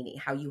Kundalini,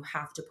 how you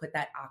have to put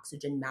that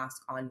oxygen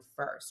mask on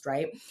first,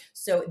 right?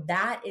 So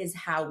that is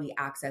how we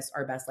access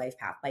our best life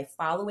path, by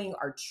following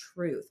our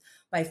truth,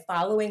 by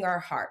following our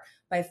heart,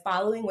 by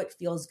following what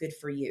feels good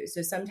for you.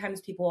 So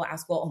sometimes people will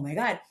ask, well, oh my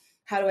God,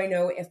 how do I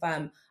know if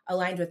I'm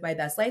aligned with my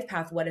best life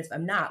path? What if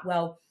I'm not?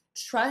 Well,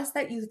 trust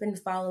that you've been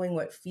following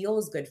what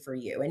feels good for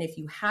you. And if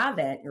you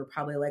haven't, you're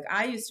probably like,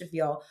 I used to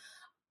feel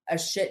a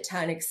shit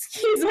ton,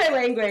 excuse my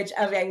language,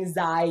 of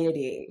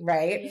anxiety,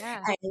 right?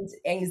 Yeah. And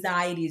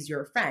anxiety is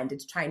your friend.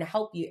 It's trying to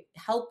help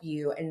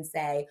you and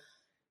say,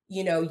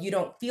 you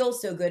don't feel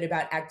so good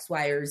about X,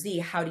 Y, or Z.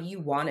 How do you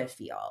want to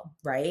feel,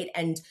 right?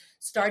 And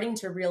starting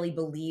to really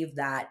believe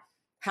that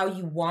how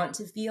you want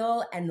to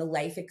feel and the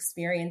life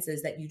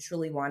experiences that you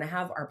truly want to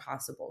have are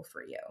possible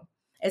for you,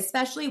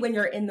 especially when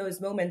you're in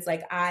those moments.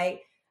 Like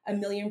I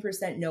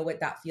 1,000,000% know what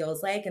that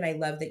feels like. And I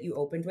love that you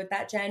opened with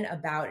that, Jen,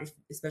 about,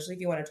 especially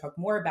if you want to talk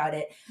more about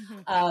it,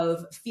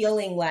 of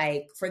feeling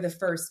like for the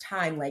first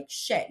time, like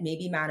shit,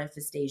 maybe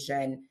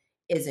manifestation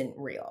isn't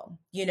real.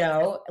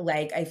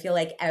 Like I feel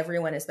like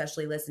everyone,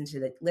 especially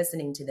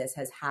listening to this,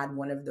 has had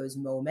one of those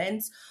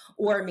moments,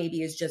 or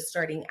maybe is just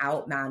starting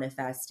out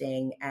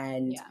manifesting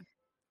and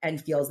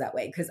feels that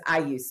way. Cause I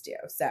used to.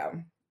 So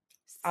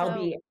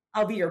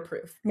I'll be your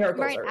proof.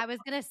 Miracles. Right. I was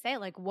going to say,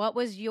 like, what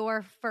was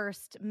your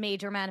first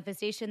major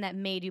manifestation that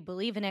made you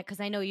believe in it? Because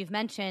I know you've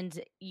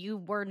mentioned you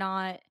were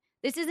not,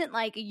 this isn't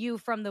like you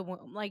from the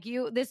womb. Like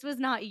this was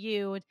not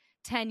you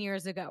 10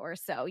 years ago or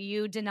so.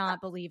 You did not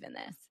believe in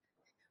this.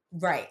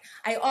 Right.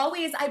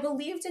 I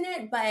believed in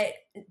it,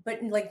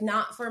 but like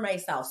not for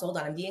myself. So hold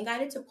on. I'm being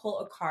guided to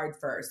pull a card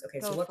first. Okay.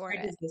 So what card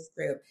does this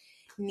group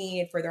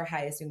need for their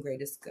highest and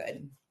greatest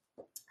good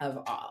of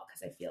all?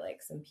 Because I feel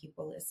like some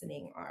people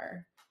listening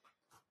are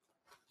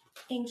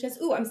anxious.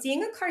 Ooh, I'm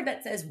seeing a card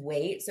that says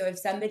wait. So if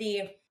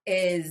somebody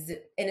is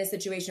in a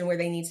situation where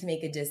they need to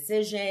make a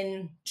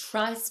decision,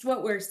 trust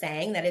what we're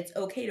saying, that it's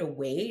okay to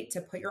wait,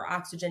 to put your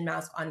oxygen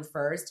mask on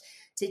first,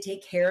 to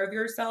take care of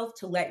yourself,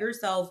 to let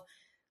yourself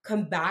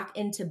come back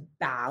into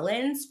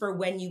balance for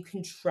when you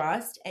can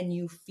trust and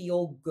you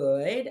feel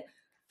good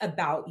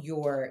about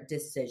your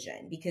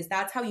decision, because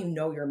that's how you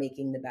know you're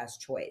making the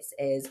best choice.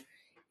 Is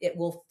it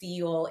will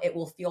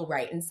feel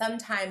right. And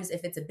sometimes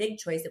if it's a big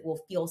choice, it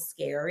will feel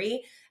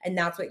scary. And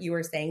that's what you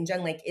were saying,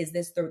 Jen, like, is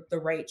this the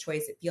right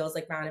choice? It feels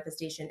like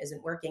manifestation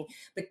isn't working,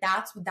 but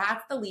that's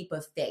the leap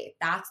of faith.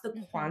 That's the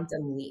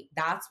quantum leap.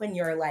 That's when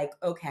you're like,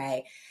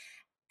 okay,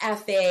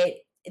 F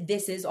it.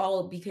 This is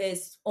all,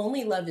 because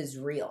only love is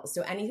real.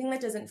 So anything that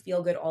doesn't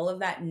feel good, all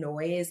of that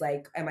noise,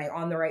 like, am I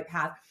on the right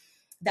path?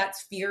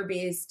 that's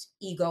fear-based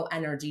ego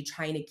energy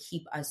trying to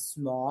keep us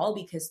small,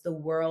 because the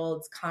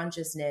world's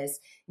consciousness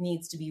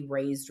needs to be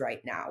raised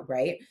right now,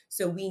 right?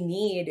 So we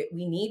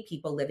need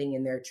people living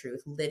in their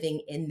truth,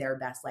 living in their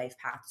best life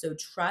path. So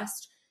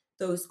trust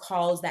those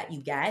calls that you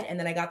get. And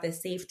then I got the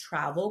safe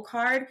travel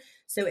card.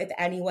 So if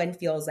anyone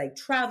feels like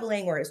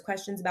traveling or has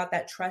questions about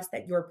that, trust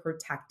that you're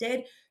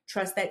protected.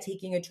 Trust that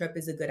taking a trip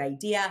is a good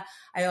idea.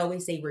 I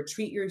always say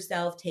retreat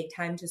yourself, take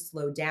time to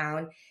slow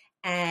down,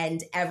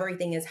 and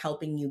everything is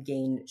helping you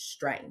gain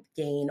strength,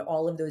 gain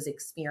all of those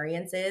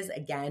experiences,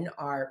 again,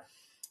 are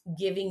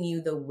giving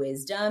you the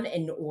wisdom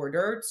in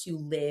order to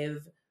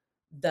live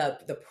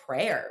the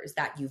prayers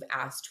that you've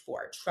asked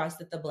for. Trust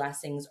that the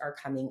blessings are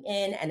coming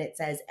in. And it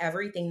says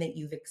everything that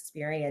you've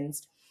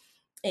experienced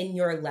in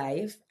your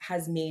life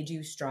has made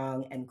you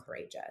strong and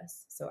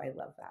courageous. So I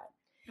love that.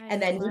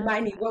 And then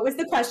remind me, what was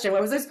the question?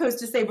 What was I supposed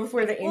to say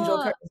before the angel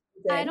card?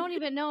 I don't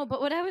even know. But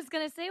what I was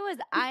going to say was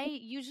I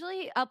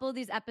usually upload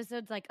these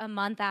episodes like a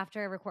month after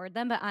I record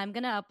them, but I'm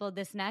going to upload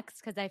this next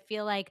because I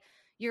feel like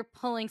you're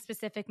pulling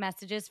specific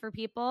messages for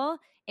people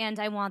and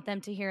I want them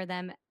to hear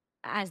them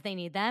as they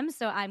need them.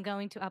 So I'm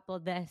going to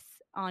upload this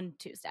on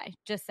Tuesday.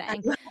 Just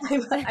saying. I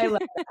love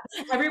that.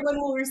 Everyone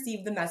will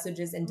receive the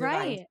messages in divine.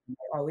 Right.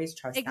 I always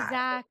trust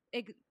that.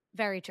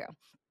 Very true.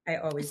 I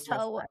always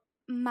trust that.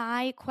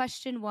 My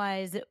question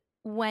was,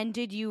 when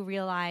did you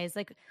realize,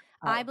 like,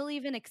 I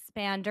believe in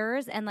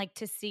expanders and like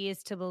to see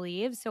is to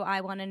believe. So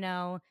I want to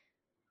know,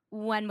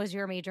 when was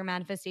your major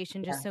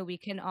manifestation, just so we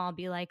can all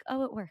be like,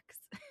 oh, it works.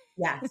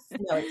 Yes.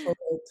 No, it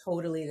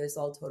totally, this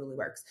all totally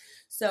works.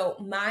 So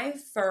my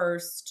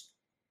first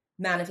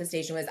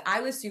manifestation was,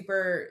 I was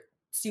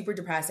super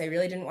depressed. I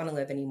really didn't want to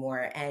live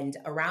anymore. And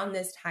around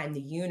this time,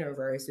 the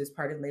universe was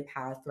part of my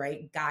path,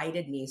 right?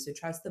 Guided me. So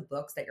trust the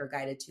books that you're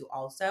guided to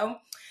also.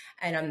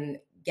 And I'm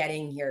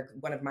getting here,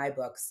 one of my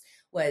books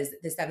was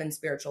The 7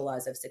 Spiritual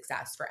Laws of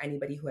Success. For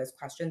anybody who has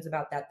questions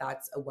about that,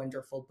 that's a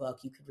wonderful book.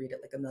 You could read it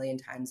like a million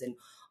times and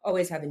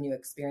always have a new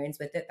experience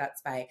with it.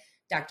 That's by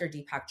Dr.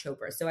 Deepak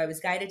Chopra. So I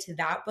was guided to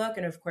that book.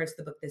 And of course,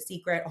 the book, The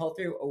Secret, all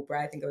through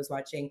Oprah. I think I was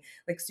watching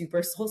like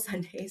Super Soul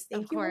Sundays.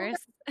 Thank you. Of course.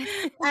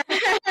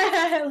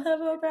 I love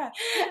Oprah.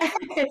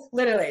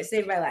 Literally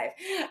saved my life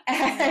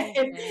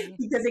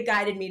because it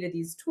guided me to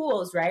these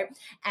tools, right?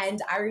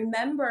 And I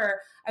remember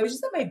I was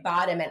just at my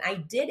bottom and I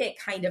did it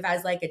kind of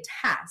as like a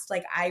test.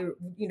 Like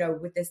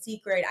with The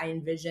Secret, I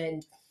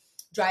envisioned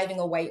driving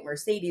a white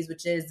Mercedes,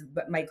 which is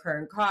my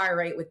current car,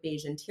 right? With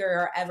beige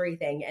interior,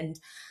 everything. And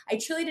I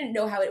truly didn't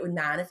know how it would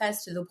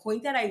manifest, to the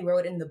point that I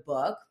wrote in the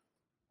book,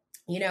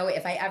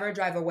 if I ever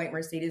drive a white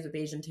Mercedes with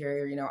beige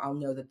interior, I'll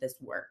know that this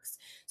works,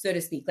 so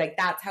to speak. Like,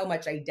 that's how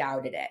much I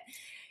doubted it.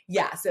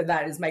 Yeah, so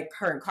that is my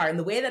current car. And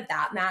the way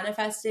that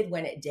manifested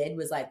when it did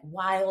was like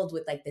wild,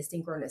 with like the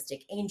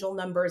synchronistic angel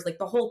numbers, like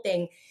the whole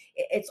thing.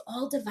 It's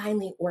all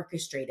divinely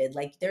orchestrated.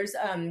 Like, there's,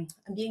 I'm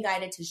being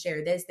guided to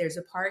share this. There's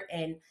a part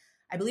in,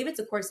 I believe it's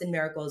A Course in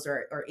Miracles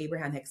or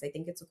Abraham Hicks. I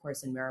think it's A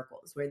Course in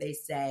Miracles, where they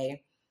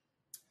say,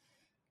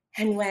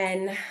 and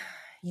when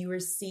you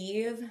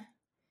receive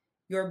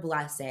your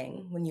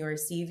blessing, when you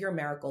receive your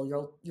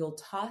miracle, you'll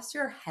toss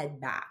your head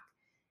back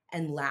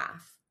and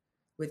laugh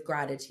with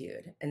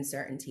gratitude and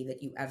certainty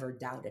that you ever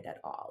doubted at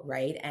all,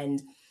 right?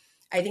 And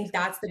I think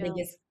that's the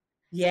biggest,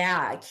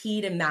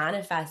 key to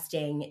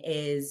manifesting,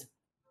 is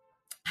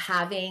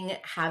having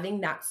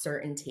that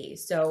certainty.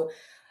 So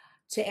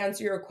to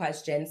answer your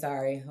question,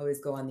 sorry, I always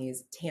go on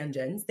these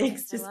tangents.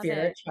 Thanks to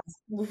Spirit,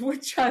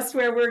 trust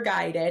where we're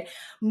guided.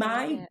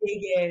 My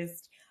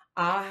biggest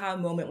aha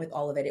moment with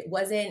all of it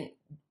wasn't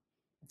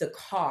the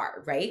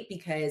car, right?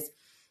 Because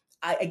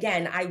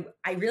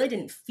I really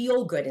didn't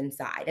feel good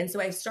inside. And so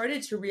I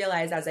started to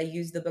realize, as I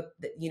used the book,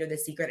 The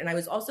Secret, and I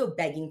was also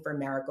begging for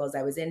miracles.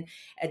 I was in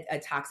a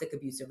toxic,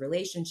 abusive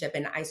relationship.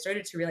 And I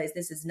started to realize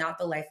this is not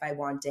the life I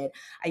wanted.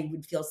 I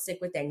would feel sick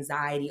with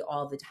anxiety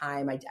all the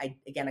time. I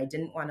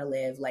didn't want to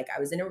live. Like, I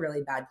was in a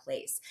really bad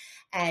place.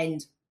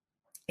 And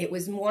it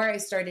was more, I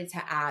started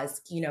to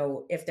ask,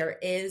 if there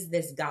is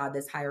this God,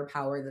 this higher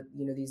power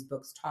that, these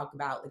books talk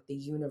about, like the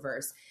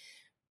universe,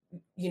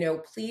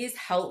 please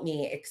help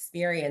me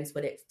experience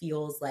what it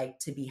feels like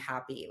to be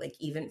happy, like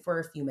even for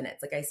a few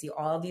minutes. Like, I see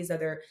all these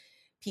other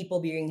people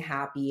being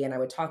happy, and I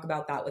would talk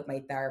about that with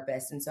my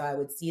therapist. And so I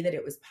would see that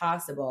it was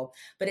possible,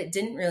 but it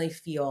didn't really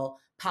feel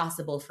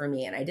possible for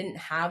me. And I didn't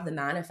have the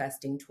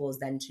manifesting tools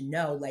then to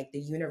know, like, the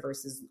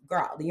universe is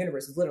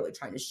literally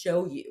trying to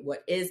show you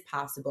what is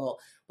possible.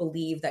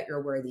 Believe that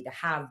you're worthy to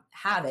have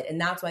it.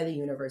 And that's why the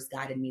universe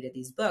guided me to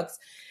these books.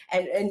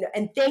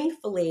 And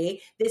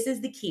thankfully, this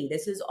is the key.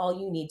 This is all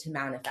you need to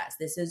manifest.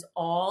 This is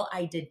all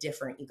I did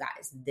different, you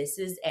guys. This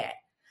is it.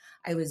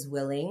 I was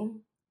willing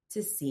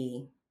to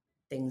see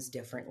things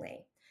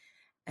differently.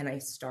 And I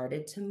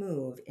started to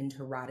move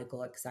into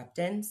radical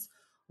acceptance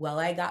while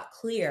I got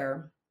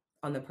clear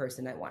on the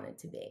person I wanted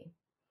to be.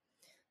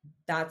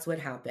 That's what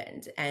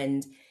happened.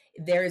 And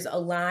there's a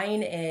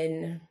line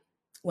in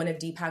one of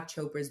Deepak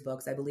Chopra's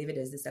books, I believe it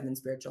is The 7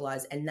 Spiritual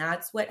Laws, and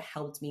that's what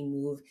helped me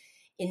move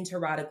into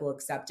radical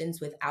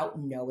acceptance without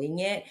knowing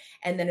it.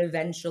 And then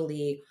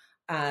eventually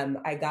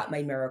I got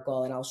my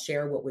miracle, and I'll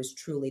share what was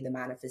truly the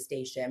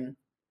manifestation.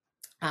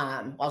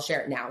 I'll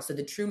share it now. So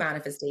the true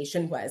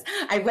manifestation was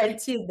I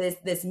went to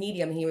this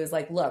medium. He was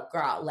like, look,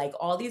 girl, like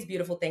all these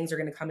beautiful things are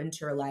going to come into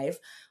your life,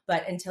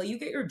 but until you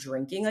get your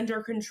drinking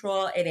under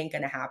control, it ain't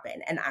going to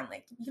happen. And I'm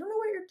like, you don't know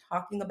what you're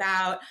talking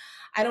about.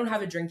 I don't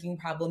have a drinking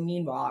problem.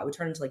 Meanwhile, I would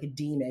turn into like a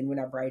demon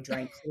whenever I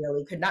drank.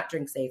 Clearly could not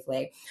drink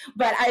safely,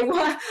 but I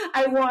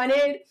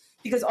wanted,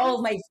 because all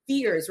of my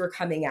fears were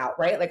coming out,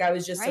 right? Like I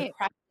was just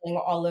suppressing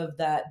all of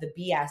the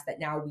BS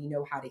that now we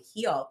know how to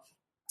heal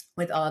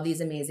with all of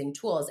these amazing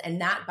tools.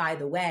 And that, by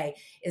the way,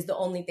 is the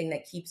only thing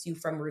that keeps you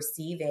from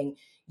receiving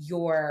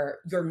your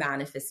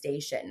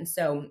manifestation.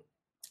 So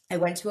I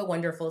went to a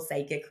wonderful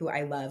psychic who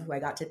I love, who I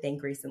got to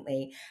thank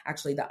recently,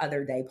 actually the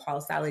other day,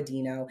 Paul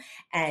Saladino.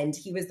 And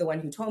he was the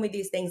one who told me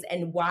these things.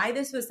 And why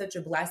this was such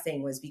a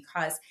blessing was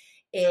because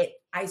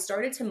I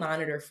started to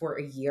monitor for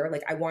a year.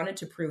 Like I wanted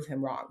to prove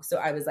him wrong. So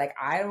I was like,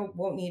 I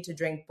won't need to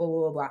drink, blah,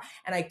 blah, blah.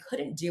 And I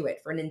couldn't do it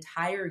for an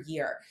entire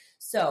year.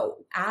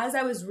 So as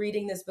I was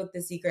reading this book,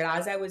 The Secret,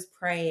 as I was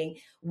praying,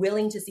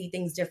 willing to see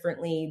things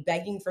differently,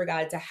 begging for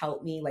God to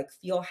help me, like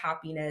feel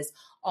happiness,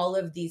 all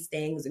of these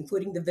things,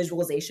 including the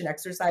visualization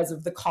exercise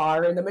of the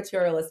car and the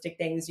materialistic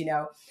things,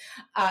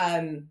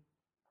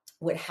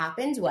 what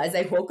happened was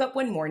I woke up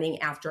one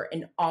morning after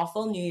an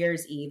awful New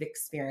Year's Eve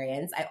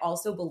experience. I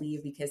also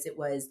believe because it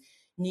was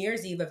New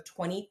Year's Eve of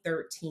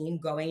 2013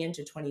 going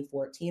into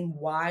 2014.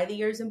 Why the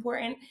year is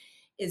important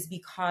is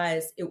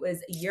because it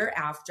was a year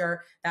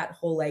after that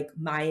whole like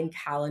Mayan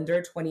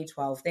calendar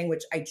 2012 thing,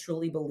 which I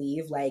truly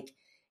believe like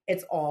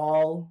it's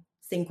all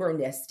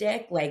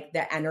synchronistic. Like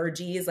the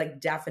energies, like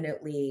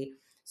definitely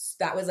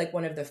that was like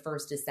one of the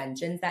first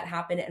ascensions that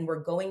happened. And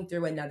we're going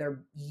through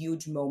another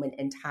huge moment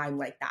in time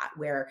like that,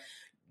 where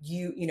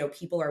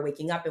people are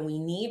waking up, and we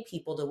need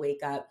people to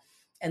wake up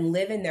and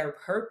live in their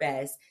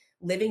purpose,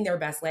 living their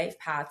best life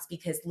paths,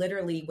 because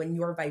literally when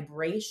your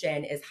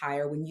vibration is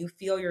higher, when you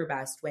feel your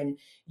best, when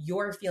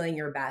you're feeling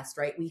your best,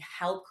 right, we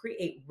help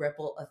create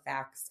ripple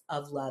effects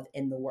of love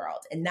in the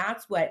world. And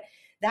that's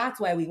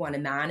why we want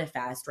to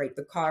manifest, right?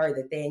 The car,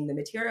 the thing, the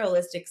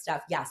materialistic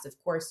stuff. Yes, of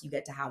course, you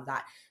get to have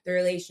that. The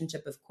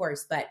relationship, of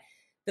course. But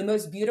the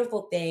most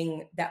beautiful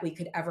thing that we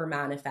could ever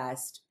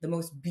manifest, the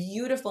most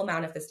beautiful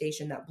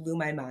manifestation that blew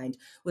my mind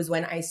was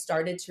when I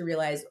started to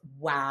realize,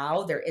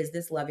 wow, there is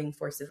this loving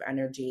force of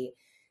energy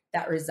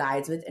that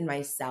resides within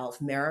myself.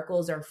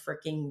 Miracles are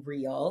freaking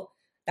real.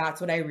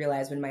 That's what I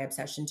realized when my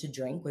obsession to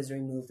drink was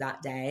removed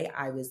that day.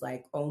 I was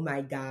like, oh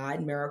my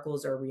God,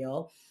 miracles are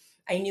real.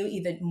 I knew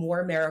even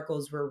more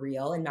miracles were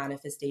real and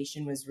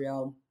manifestation was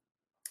real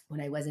when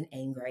I wasn't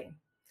angry.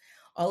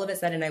 All of a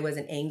sudden, I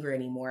wasn't angry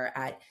anymore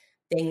at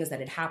things that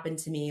had happened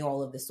to me,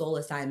 all of the soul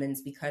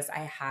assignments, because I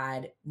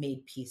had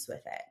made peace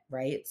with it,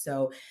 right?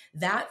 So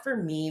that for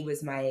me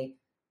was my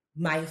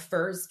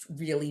first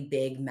really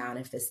big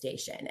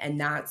manifestation. And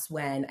that's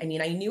when, I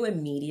knew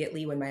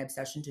immediately when my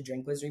obsession to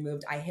drink was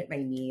removed. I hit my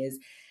knees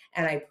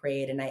and I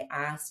prayed and I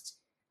asked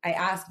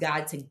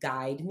God to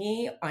guide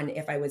me on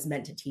if I was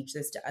meant to teach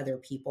this to other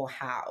people,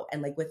 how.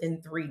 And like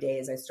within 3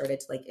 days, I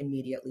started to like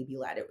immediately be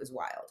led. It was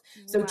wild.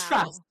 So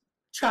wow.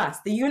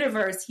 Trust. The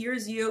universe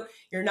hears you.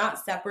 You're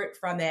not separate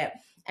from it.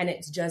 And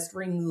it's just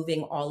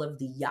removing all of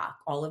the yuck,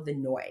 all of the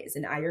noise.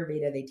 In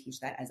Ayurveda, they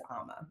teach that as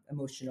ama,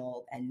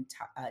 emotional and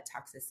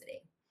toxicity.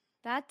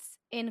 That's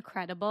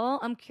incredible.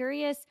 I'm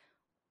curious,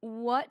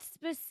 what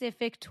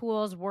specific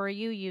tools were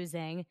you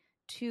using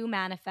to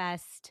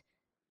manifest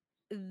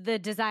the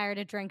desire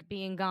to drink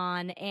being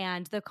gone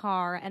and the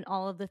car and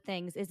all of the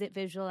things? Is it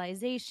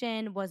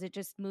visualization? Was it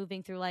just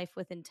moving through life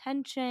with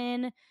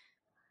intention?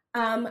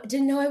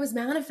 Didn't know I was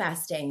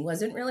manifesting.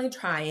 Wasn't really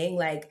trying.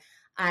 Like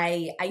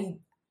I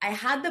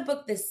had the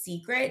book The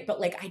Secret, but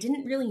like I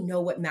didn't really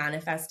know what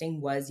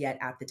manifesting was yet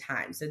at the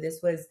time. So this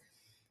was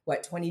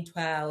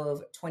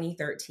 2012,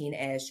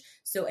 2013-ish.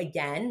 So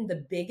again,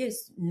 the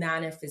biggest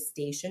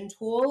manifestation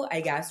tool,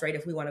 I guess, right?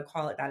 If we want to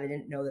call it that, I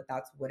didn't know that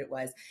that's what it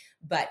was,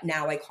 but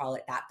now I call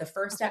it that. The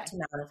first step to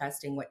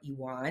manifesting what you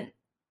want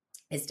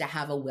is to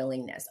have a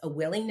willingness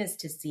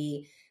to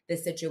see the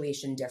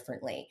situation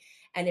differently.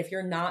 And if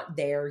you're not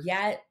there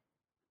yet,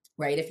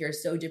 right, if you're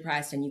so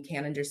depressed and you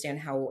can't understand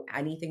how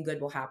anything good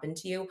will happen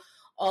to you,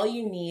 all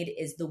you need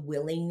is the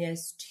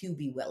willingness to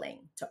be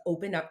willing to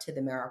open up to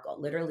the miracle.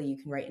 Literally, you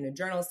can write in a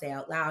journal, say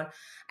out loud,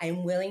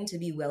 I'm willing to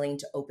be willing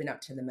to open up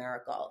to the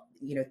miracle.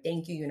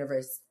 Thank you,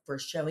 universe, for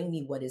showing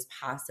me what is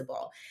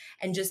possible,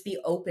 and just be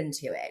open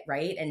to it,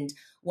 right? And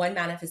one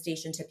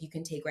manifestation tip you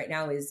can take right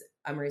now is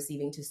I'm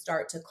receiving to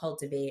start to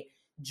cultivate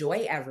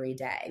joy every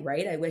day,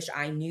 right? I wish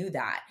I knew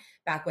that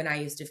back when I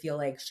used to feel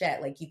like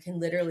shit. Like you can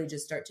literally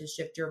just start to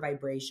shift your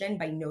vibration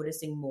by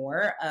noticing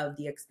more of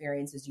the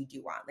experiences you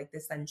do want, like the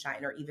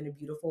sunshine or even a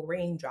beautiful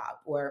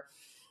raindrop or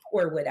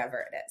whatever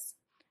it is.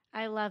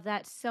 I love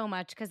that so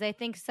much because I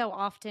think so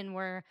often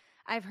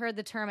I've heard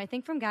the term, I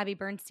think from Gabby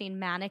Bernstein,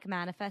 manic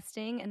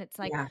manifesting. And it's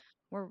like,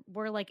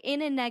 we're like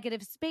in a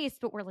negative space,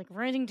 but we're like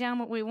writing down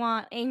what we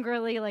want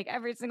angrily, like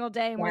every single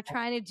day. And we're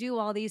trying to do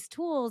all these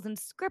tools and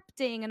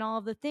scripting and all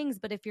of the things.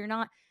 But if you're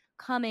not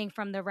coming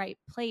from the right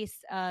place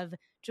of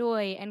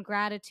joy and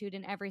gratitude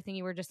and everything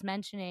you were just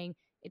mentioning,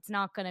 it's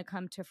not going to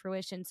come to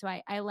fruition. So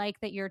I like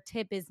that your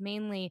tip is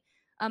mainly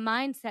a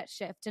mindset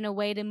shift and a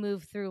way to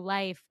move through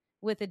life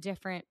with a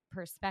different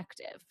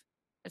perspective,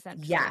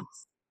 essentially. Yes.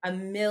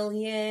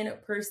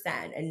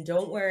 1,000,000%. And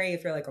don't worry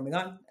if you're like, oh my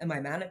God, am I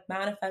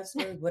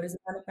manifester? What is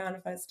a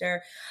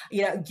manifester?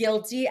 You know,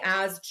 guilty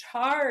as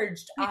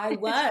charged. I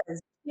was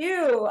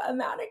too a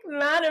manic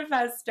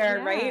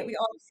manifester, right? We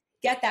all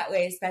get that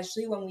way,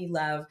 especially when we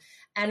love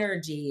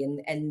energy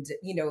and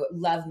you know,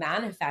 love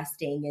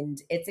manifesting.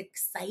 And it's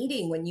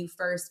exciting when you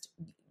first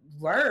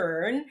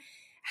learn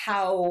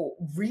how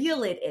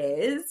real it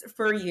is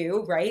for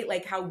you, right?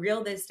 Like how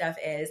real this stuff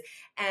is,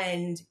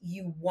 and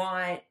you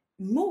want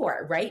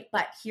more, right?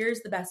 But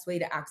here's the best way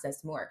to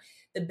access more.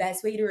 The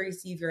best way to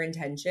receive your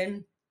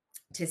intention,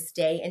 to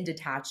stay in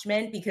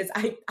detachment, because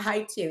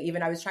I too,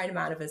 even I was trying to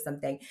manifest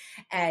something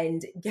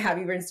and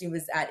Gabby Bernstein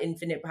was at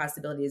Infinite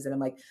Possibilities and I'm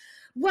like,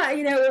 what,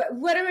 you know,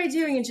 what am I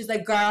doing? And she's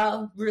like,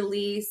 girl,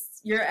 release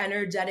your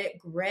energetic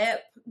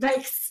grip.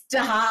 Like,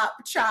 stop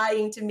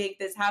trying to make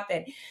this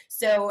happen.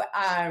 So,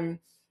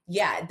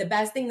 yeah, the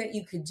best thing that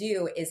you could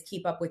do is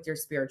keep up with your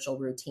spiritual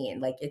routine.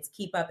 Like it's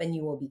keep up and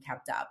you will be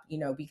kept up, you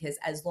know, because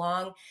as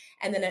long,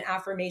 and then an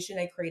affirmation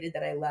I created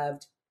that I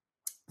loved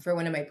for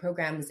one of my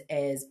programs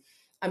is,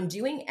 I'm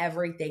doing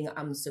everything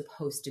I'm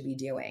supposed to be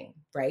doing,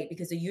 right?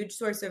 Because a huge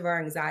source of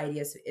our anxiety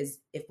is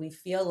if we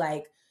feel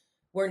like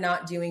we're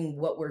not doing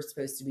what we're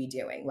supposed to be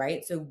doing,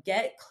 right? So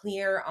get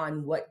clear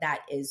on what that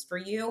is for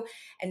you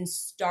and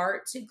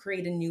start to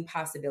create a new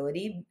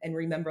possibility. And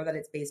remember that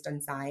it's based on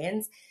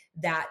science,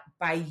 that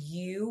by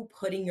you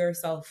putting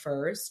yourself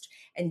first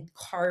and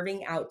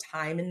carving out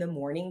time in the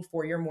morning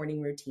for your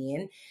morning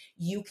routine,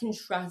 you can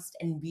trust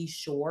and be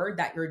sure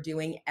that you're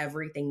doing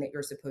everything that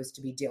you're supposed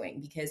to be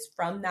doing. Because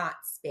from that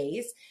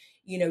space,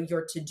 you know,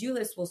 your to-do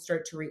list will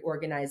start to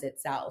reorganize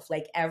itself.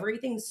 Like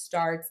everything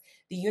starts,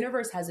 the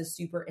universe has a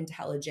super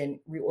intelligent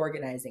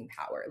reorganizing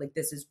power. Like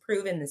this is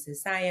proven, this is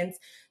science.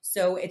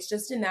 So it's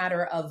just a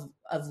matter of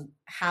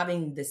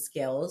having the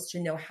skills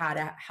to know how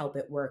to help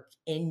it work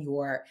in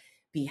your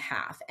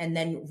behalf. And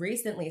then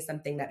recently,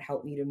 something that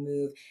helped me to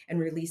move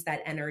and release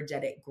that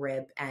energetic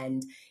grip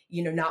and,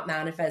 you know, not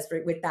manifest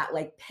with that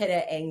like pit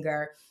of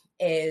anger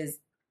is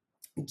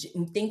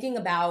thinking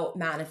about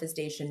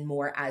manifestation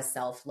more as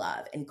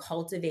self-love and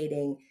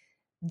cultivating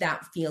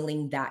that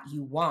feeling that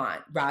you want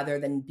rather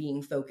than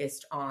being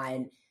focused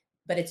on,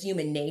 but it's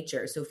human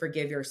nature. So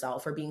forgive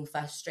yourself for being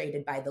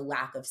frustrated by the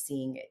lack of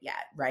seeing it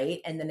yet, right?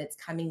 And then it's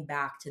coming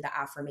back to the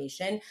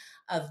affirmation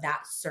of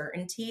that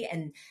certainty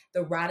and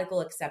the radical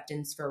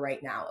acceptance for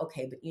right now.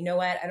 Okay, but you know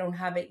what? I don't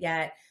have it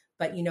yet.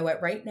 But you know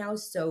what? Right now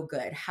is so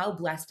good. How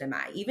blessed am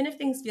I? Even if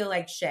things feel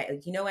like shit,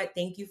 like, you know what?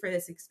 Thank you for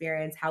this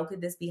experience. How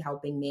could this be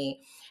helping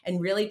me?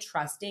 And really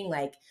trusting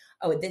like,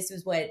 oh, this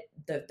is what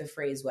the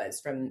phrase was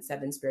from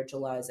 7 Spiritual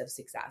Laws of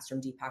Success from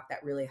Deepak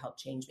that really helped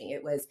change me.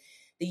 It was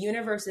the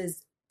universe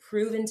is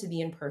proven to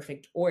be in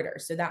perfect order.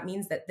 So that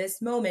means that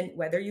this moment,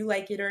 whether you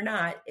like it or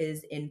not,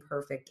 is in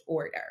perfect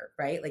order,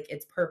 right? Like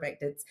it's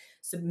perfect. It's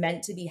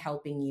meant to be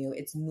helping you.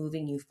 It's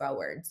moving you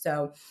forward.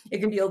 So it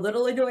can be a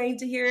little annoying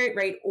to hear it,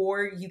 right?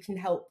 Or you can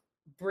help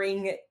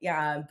bring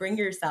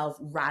yourself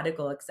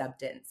radical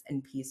acceptance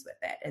and peace with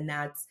it. And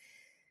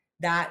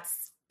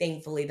that's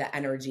thankfully the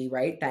energy,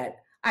 right? That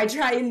I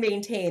try and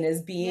maintain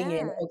as being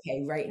in,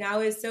 okay, right now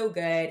is so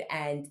good.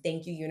 And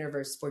thank you,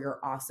 universe, for your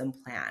awesome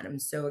plan. I'm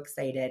so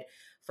excited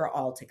for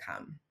all to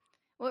come.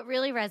 What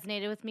really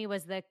resonated with me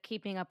was the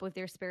keeping up with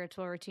your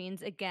spiritual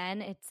routines.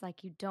 Again, it's like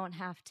I don't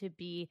have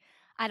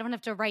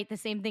to write the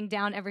same thing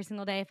down every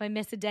single day. If I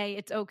miss a day,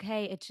 it's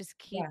okay. It's just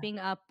keeping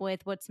up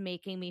with what's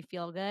making me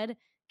feel good,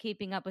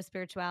 keeping up with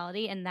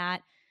spirituality. And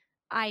that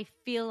I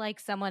feel like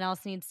someone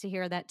else needs to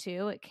hear that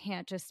too. It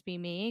can't just be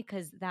me,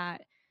 because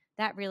that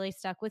really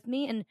stuck with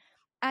me. And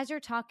as you're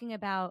talking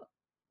about,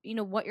 you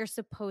know, what you're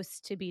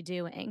supposed to be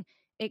doing,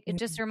 it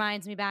just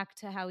reminds me back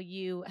to how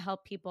you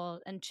help people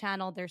and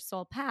channel their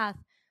soul path.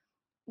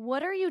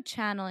 What are you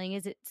channeling?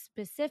 Is it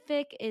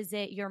specific? Is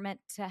it you're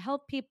meant to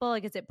help people?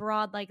 Like, is it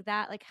broad like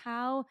that? Like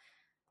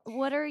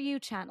what are you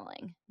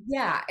channeling?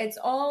 Yeah, it's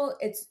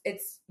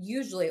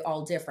usually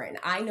all different.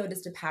 I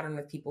noticed a pattern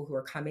with people who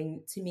are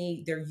coming to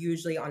me. They're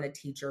usually on a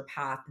teacher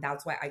path.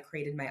 That's why I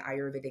created my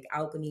Ayurvedic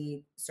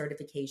alchemy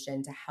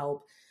certification to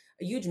help.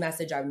 A huge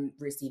message I'm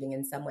receiving,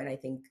 and someone I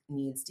think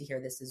needs to hear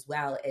this as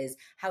well, is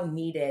how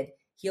needed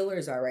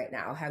healers are right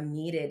now, how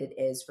needed it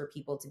is for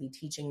people to be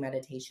teaching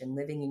meditation,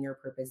 living in your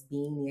purpose,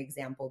 being the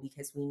example,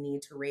 because we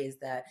need to raise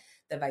the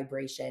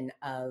vibration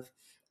of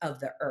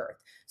the earth.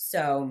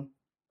 So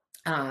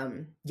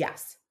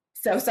yes.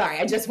 So sorry,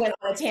 I just went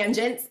on a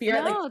tangent.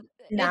 Spirit, no, like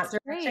in that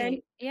direction.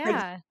 Great.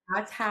 Yeah.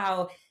 Like,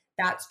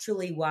 that's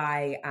truly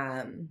why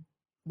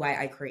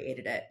I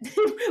created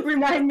it.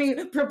 Remind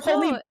me, propel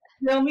me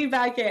reel me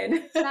back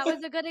in. That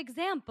was a good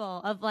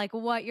example of like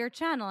what you're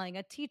channeling,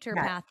 a teacher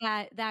path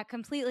that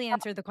completely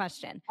answered the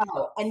question.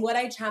 Oh, and what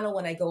I channel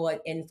when I go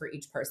in for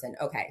each person.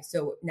 Okay,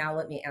 so now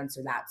let me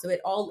answer that. So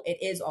it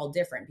is all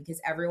different because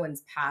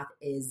everyone's path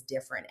is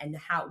different, and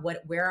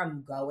where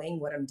I'm going,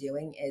 what I'm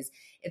doing is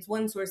it's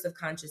one source of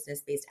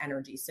consciousness based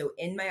energy. So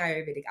in my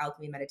Ayurvedic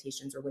alchemy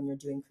meditations, or when you're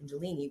doing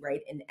Kundalini,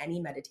 right, in any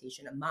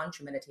meditation, a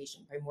mantra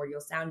meditation,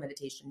 primordial sound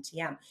meditation,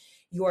 TM,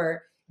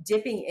 you're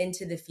dipping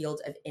into the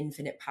field of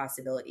infinite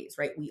possibilities,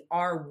 right? We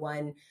are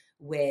one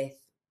with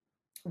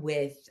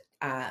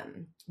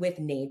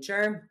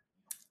nature.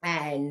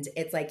 And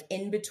it's like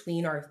in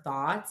between our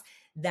thoughts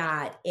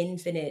that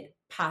infinite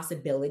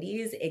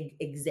possibilities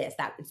exist,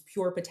 that it's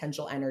pure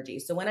potential energy.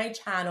 So when I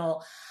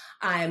channel,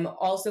 I'm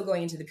also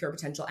going into the pure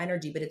potential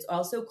energy, but it's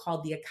also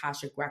called the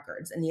Akashic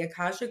Records. And the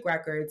Akashic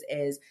Records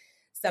is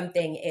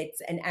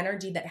it's an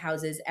energy that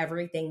houses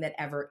everything that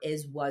ever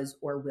is, was,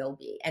 or will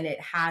be. And it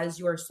has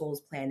your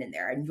soul's plan in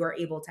there, and you're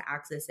able to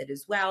access it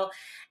as well.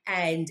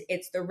 And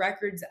it's the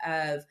records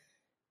of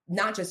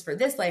not just for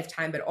this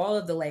lifetime, but all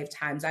of the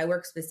lifetimes. I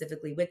work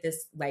specifically with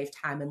this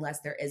lifetime,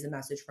 unless there is a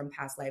message from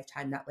past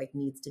lifetime that like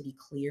needs to be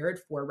cleared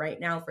for right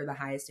now for the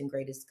highest and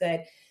greatest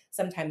good.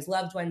 Sometimes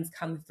loved ones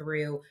come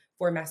through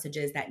for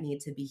messages that need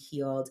to be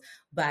healed.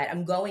 But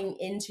I'm going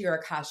into your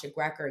Akashic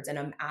Records and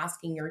I'm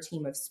asking your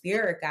team of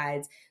spirit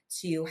guides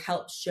to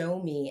help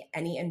show me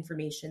any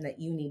information that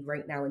you need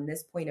right now in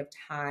this point of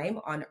time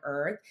on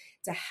earth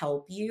to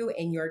help you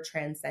in your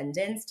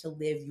transcendence to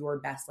live your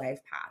best life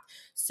path.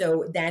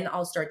 So then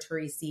I'll start to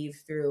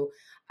receive through,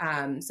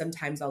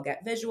 sometimes I'll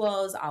get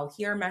visuals, I'll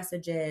hear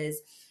messages,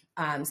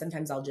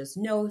 sometimes I'll just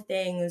know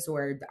things,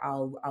 or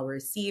I'll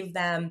receive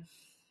them.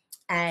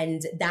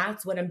 And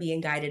that's what I'm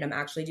being guided. I'm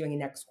actually doing a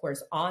next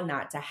course on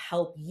that to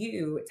help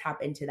you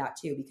tap into that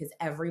too, because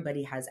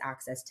everybody has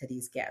access to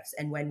these gifts.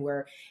 And when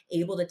we're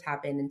able to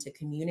tap in and to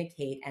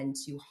communicate and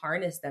to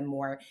harness them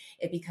more,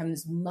 it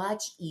becomes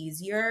much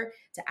easier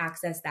to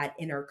access that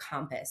inner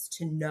compass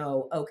to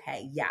know,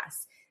 okay,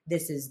 yes,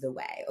 this is the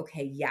way.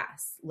 Okay,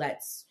 yes,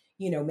 let's,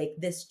 make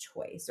this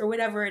choice or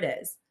whatever it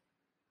is.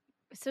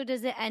 So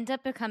does it end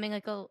up becoming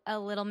like a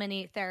little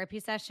mini therapy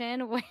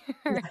session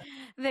where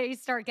they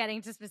start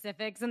getting to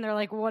specifics and they're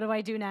like, what do I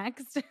do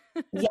next?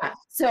 Yeah.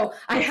 So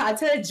I had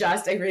to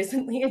adjust. I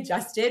recently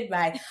adjusted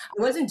I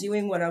wasn't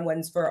doing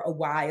one-on-ones for a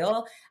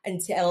while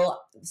until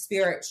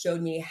Spirit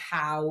showed me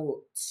how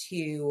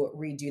to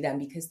redo them,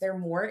 because they're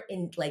more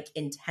in like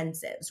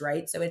intensives,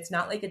 right? So it's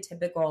not like a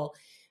typical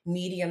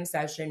medium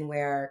session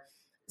where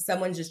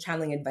someone's just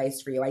channeling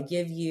advice for you. I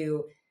give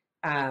you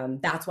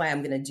that's why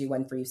I'm going to do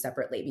one for you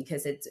separately,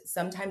 because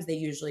sometimes they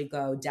usually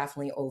go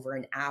definitely over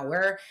an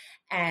hour,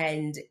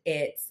 and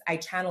I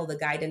channel the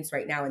guidance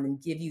right now and then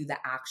give you the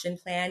action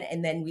plan.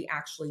 And then we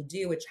actually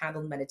do a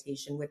channeled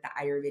meditation with the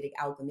Ayurvedic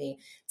alchemy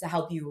to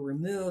help you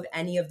remove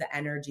any of the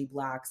energy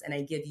blocks. And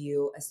I give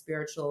you a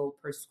spiritual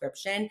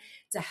prescription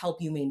to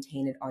help you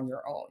maintain it on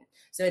your own.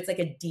 So it's like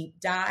a deep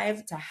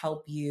dive to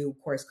help you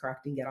course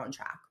correct and get on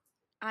track.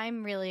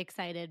 I'm really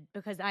excited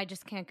because I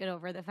just can't get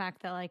over the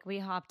fact that like we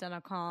hopped on a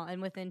call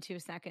and within 2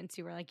 seconds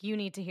you were like, you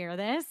need to hear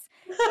this.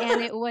 And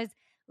it was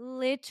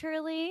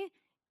literally,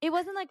 it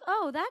wasn't like,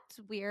 oh, that's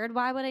weird.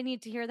 Why would I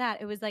need to hear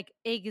that? It was like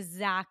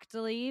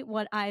exactly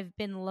what I've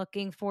been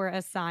looking for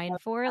a sign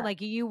for.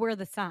 Like you were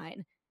the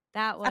sign.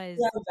 That was.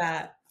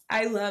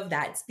 I love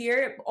that.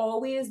 Spirit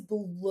always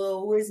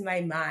blows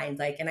my mind.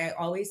 And I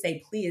always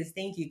say, please,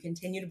 thank you.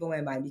 Continue to blow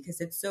my mind,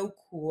 because it's so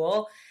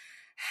cool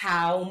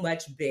how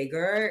much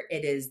bigger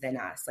it is than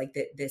us,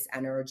 this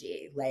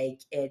energy.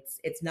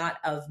 It's not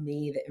of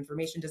me. The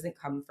information doesn't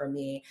come from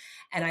me.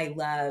 And I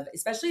love,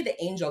 especially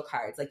the angel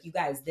cards. You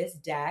guys, this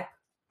deck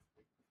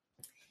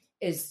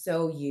is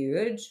so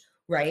huge,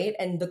 right?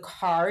 And the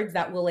cards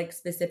that will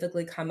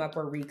specifically come up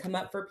or re-come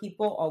up for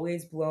people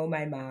always blow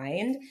my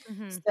mind.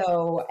 Mm-hmm.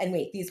 So, and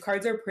wait, these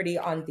cards are pretty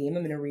on theme.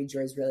 I'm going to read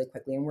yours really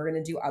quickly, and we're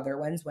going to do other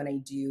ones when I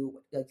do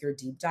your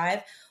deep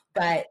dive.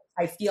 But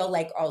I feel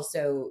like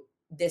also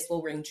this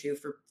will ring true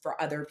for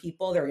other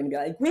people. They're going to be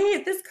like,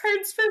 wait, this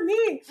card's for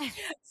me.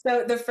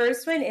 So the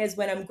first one is,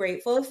 when I'm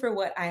grateful for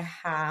what I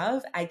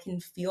have, I can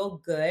feel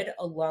good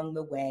along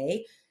the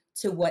way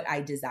to what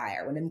I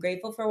desire. When I'm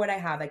grateful for what I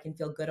have, I can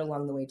feel good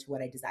along the way to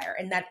what I desire.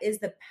 And that is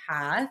the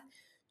path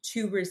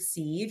to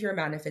receive your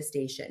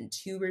manifestation,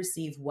 to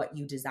receive what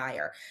you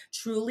desire.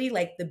 Truly,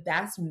 the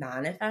best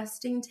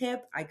manifesting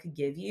tip I could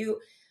give you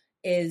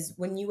is,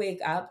 when you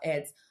wake up,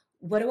 it's,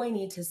 what do I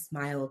need to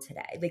smile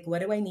today?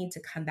 What do I need to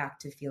come back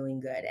to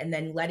feeling good? And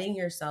then letting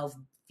yourself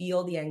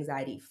feel the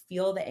anxiety,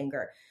 feel the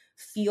anger,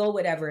 feel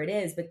whatever it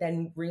is. But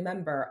then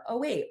remember, oh,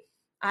 wait,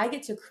 I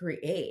get to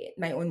create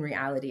my own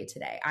reality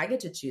today. I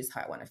get to choose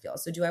how I want to feel.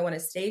 So do I want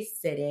to stay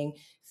sitting,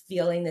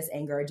 feeling this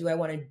anger? Or do I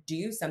want to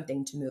do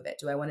something to move it?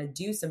 Do I want to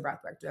do some breath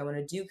work? Do I want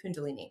to do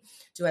Kundalini?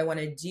 Do I want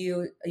to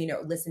do,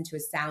 listen to a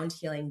sound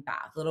healing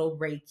bath, little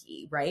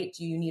Reiki, right?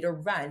 Do you need a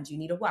run? Do you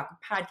need a walk,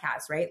 a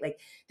podcast, right?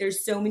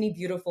 There's so many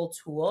beautiful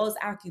tools,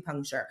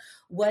 acupuncture.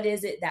 What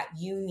is it that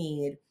you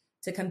need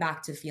to come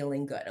back to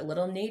feeling good. A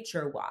little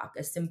nature walk,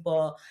 a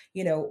simple,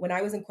 you know, when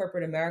I was in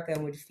corporate America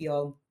and would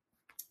feel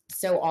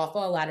so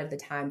awful a lot of the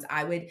times,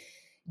 I would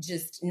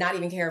just not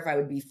even care if I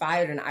would be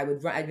fired, and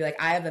I'd be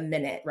like, I have a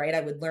minute, right?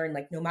 I would learn,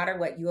 like, no matter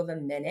what, you have a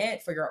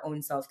minute for your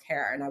own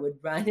self-care. And I would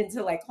run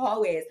into like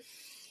hallways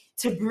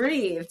to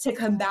breathe, to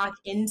come back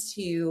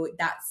into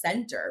that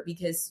center,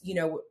 because, you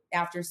know,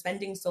 after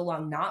spending so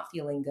long not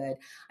feeling good,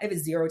 I have a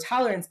zero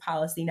tolerance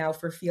policy now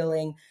for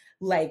feeling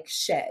like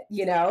shit,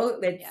 you know?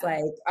 It's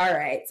like, all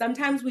right,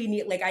 sometimes we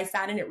need, like, I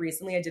sat in it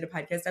recently. I did a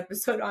podcast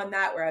episode on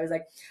that where I was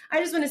like, I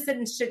just want to sit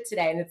in shit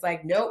today. And it's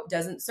like, nope,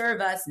 doesn't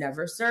serve us,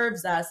 never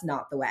serves us,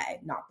 not the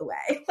way, not the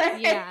way.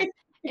 Yeah.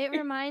 It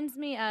reminds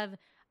me of,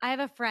 I have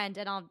a friend,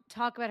 and I'll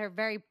talk about her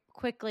very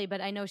quickly,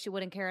 but I know she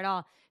wouldn't care at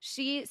all.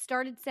 She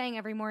started saying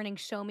every morning,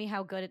 show me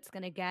how good it's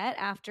going to get,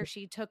 after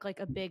she took like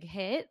a big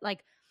hit,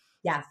 like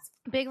Yes.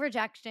 big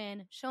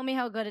rejection, show me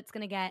how good it's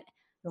going to get.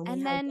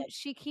 And then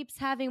she keeps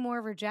having more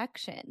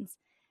rejections.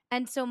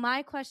 And so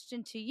my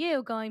question to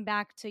you, going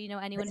back to, you know,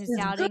 anyone who's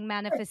doubting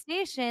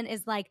manifestation,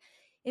 is like,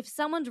 if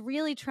someone's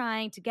really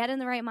trying to get in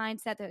the right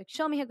mindset, they're like,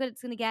 show me how good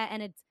it's going to get,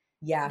 and it's,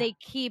 they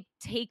keep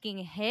taking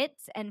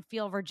hits and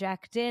feel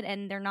rejected,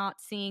 and they're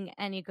not seeing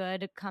any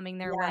good coming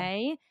their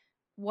way.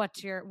 What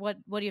do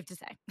you have to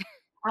say?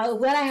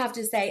 What I have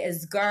to say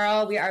is,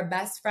 girl, we are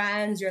best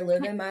friends. You're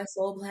living my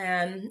soul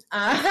plan.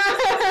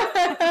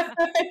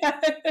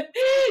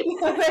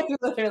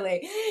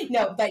 Literally.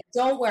 No, but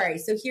don't worry.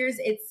 So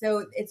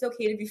it's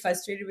okay to be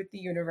frustrated with the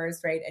universe,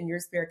 right? And your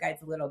spirit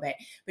guides a little bit.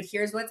 But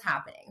here's what's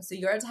happening. So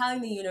you're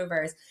telling the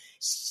universe,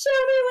 show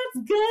me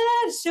what's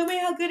good. Show me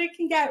how good it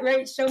can get,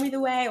 right? Show me the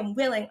way. I'm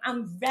willing.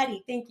 I'm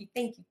ready. Thank you.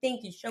 Thank you.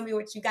 Thank you. Show me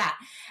what you got.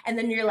 And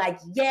then you're like,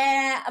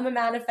 yeah, I'm a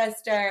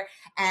manifester.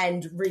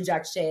 And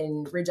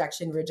rejection,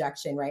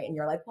 right? And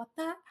you're like, what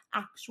the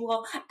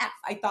actual F?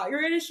 I thought you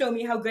were going to show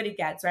me how good it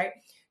gets, right?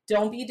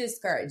 Don't be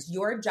discouraged.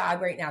 Your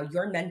job right now,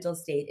 your mental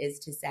state is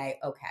to say,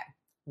 okay,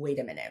 wait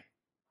a minute.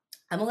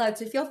 I'm allowed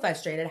to feel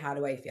frustrated. How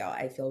do I feel?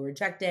 I feel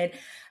rejected.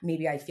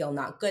 Maybe I feel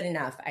not good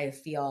enough. I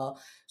feel,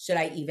 should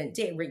I even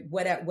date?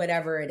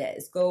 Whatever it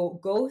is.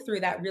 Go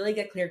through that, really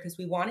get clear, because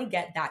we want to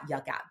get that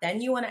yuck out.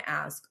 Then you want to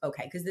ask,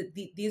 okay, because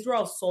these were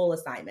all soul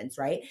assignments,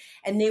 right?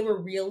 And they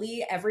were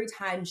really, every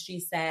time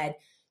she said,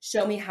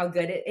 show me how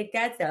good it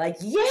gets, they're like,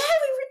 yeah, we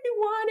really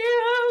want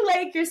to.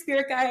 Like, your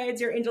spirit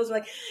guides, your angels are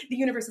like, the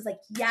universe is like,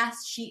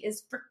 yes, she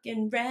is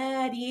freaking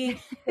ready.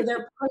 So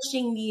they're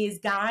pushing these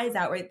guys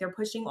out, right? They're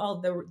pushing all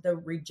the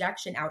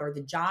rejection out, or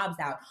the jobs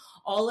out,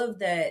 all of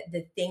the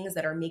things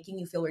that are making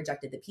you feel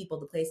rejected, the people,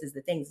 the places,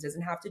 the things. It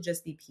doesn't have to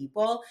just be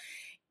people.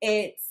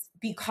 It's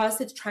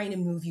because it's trying to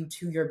move you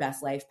to your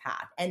best life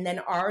path. And then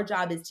our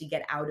job is to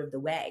get out of the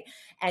way.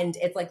 And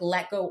it's like,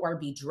 let go or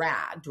be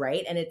dragged,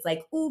 right? And it's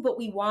like, ooh, but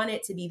we want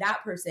it to be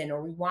that person,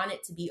 or we want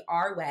it to be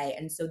our way.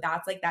 And so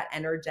that's like that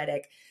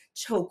energetic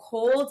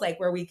chokehold, like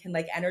where we can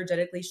like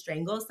energetically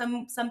strangle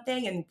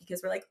something. And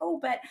because we're like, oh,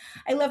 but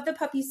I love the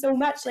puppy so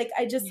much. Like,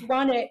 I just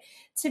want it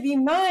to be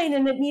mine,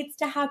 and it needs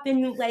to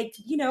happen, like,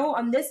 you know,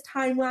 on this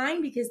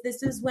timeline, because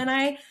this is when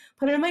I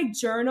put it in my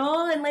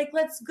journal, and like,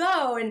 let's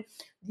go. And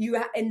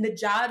the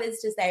job is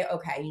to say,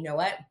 okay, you know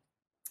what?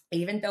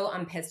 Even though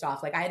I'm pissed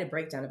off, like, I had a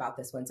breakdown about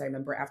this once. I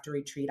remember after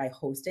retreat, I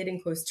hosted in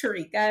Costa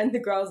Rica, and the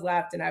girls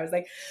left, and I was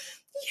like,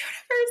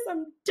 universe,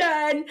 I'm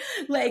done.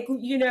 Like,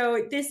 you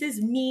know, this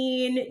is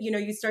mean. You know,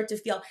 you start to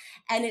feel,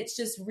 and it's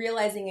just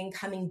realizing and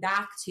coming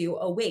back to,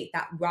 oh, wait,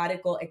 that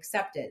radical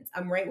acceptance.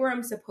 I'm right where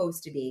I'm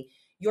supposed to be.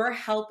 You're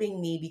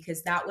helping me,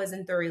 because that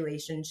wasn't the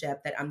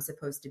relationship that I'm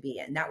supposed to be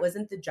in. That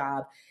wasn't the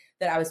job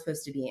that I was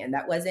supposed to be in.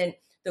 That wasn't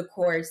the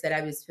course that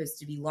I was supposed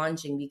to be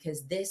launching,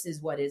 because this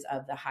is what is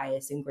of the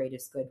highest and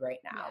greatest good right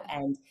now. Yeah.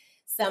 And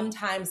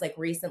sometimes, like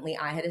recently,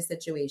 I had a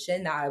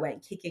situation that I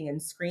went kicking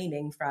and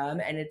screaming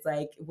from, and it's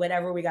like,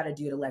 whatever we got to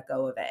do to let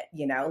go of it,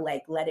 you know,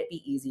 like, let it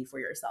be easy for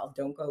yourself.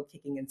 Don't go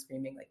kicking and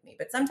screaming like me,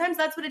 but sometimes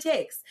that's what it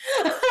takes.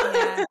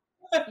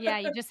 Yeah,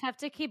 you just have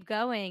to keep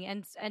going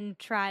and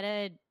try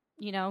to,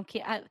 you know,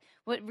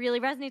 what really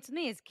resonates with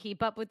me is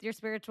keep up with your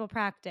spiritual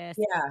practice.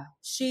 Yeah.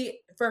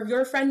 For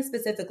your friend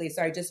specifically,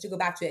 sorry, just to go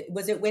back to it,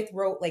 was it with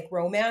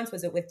romance?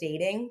 Was it with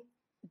dating?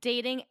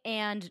 Dating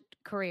and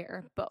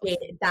career, both.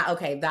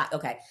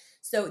 Okay.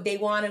 So they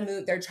want to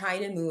move, they're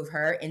trying to move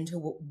her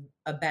into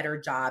a better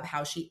job,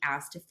 how she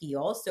asked to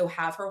feel. So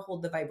have her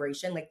hold the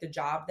vibration, like the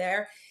job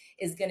there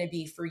is going to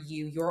be for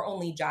you. Your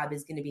only job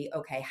is going to be,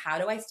 okay, how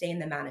do I stay in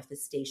the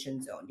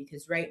manifestation zone?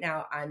 Because right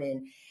now I'm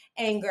in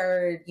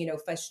anger, you know,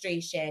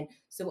 frustration.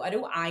 So what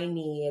do I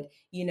need?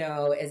 You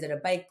know, is it a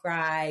bike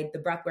ride, the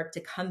breath work to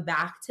come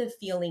back to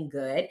feeling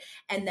good?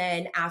 And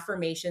then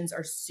affirmations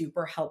are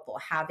super helpful.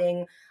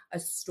 Having a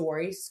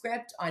story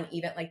script on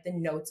even like the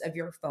notes of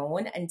your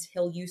phone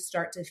until you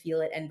start to feel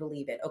it and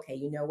believe it. Okay,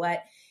 you know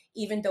what?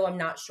 Even though I'm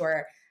not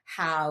sure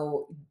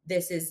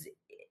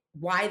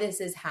why this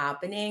is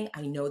happening,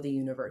 I know the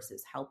universe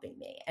is helping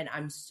me. And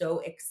I'm so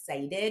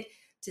excited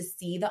to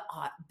see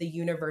the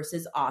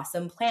universe's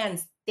awesome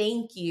plans.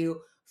 Thank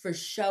you for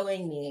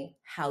showing me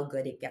how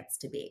good it gets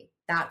to be.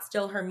 That's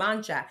still her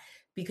mantra.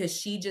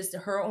 because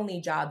her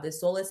only job, the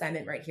soul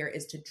assignment right here,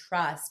 is to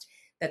trust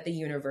that the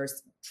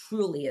universe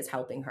truly is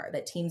helping her,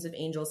 that teams of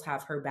angels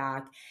have her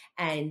back.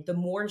 And the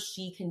more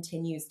she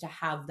continues to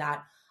have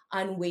that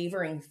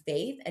unwavering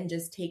faith and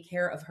just take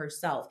care of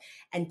herself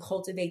and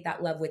cultivate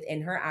that love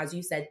within her, as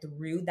you said,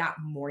 through that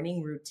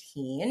morning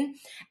routine,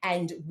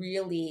 and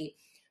really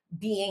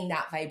being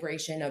that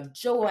vibration of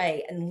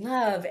joy and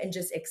love and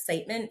just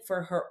excitement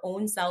for her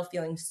own self,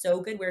 feeling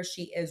so good where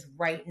she is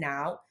right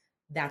now,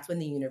 that's when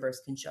the universe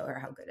can show her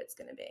how good it's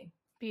going to be.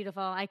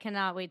 Beautiful. I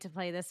cannot wait to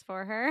play this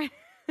for her.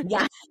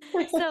 Yeah.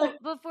 So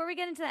before we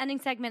get into the ending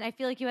segment, I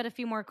feel like you had a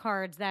few more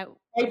cards that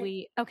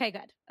okay,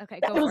 good. Okay,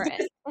 go for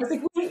it. I was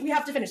like, we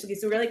have to finish. Okay,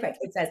 so really quick,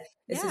 it says,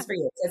 this is for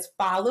you. It says,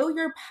 follow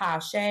your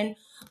passion.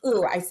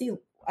 Ooh,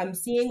 I'm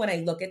seeing when I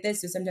look at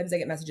this, so sometimes I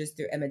get messages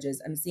through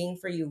images. I'm seeing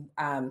for you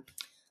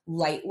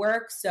light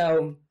work.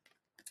 So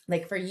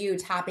like for you,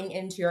 tapping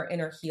into your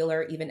inner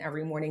healer, even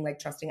every morning, like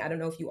trusting, I don't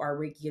know if you are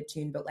Reiki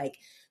attuned, but like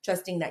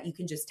trusting that you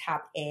can just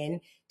tap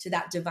in to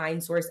that divine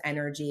source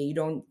energy. You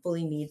don't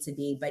fully need to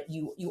be, but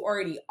you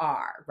already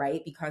are,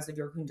 right? Because of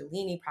your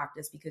Kundalini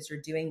practice, because you're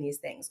doing these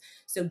things.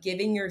 So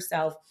giving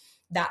yourself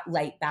that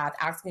light bath,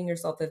 asking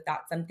yourself if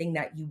that's something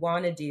that you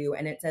want to do.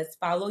 And it says,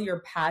 follow your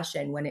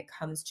passion when it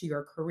comes to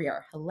your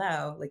career.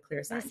 Hello, like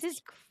clear signs. This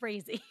is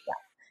crazy.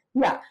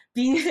 Yeah.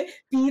 Be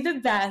the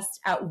best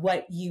at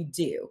what you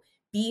do.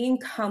 Being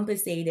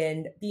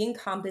compensated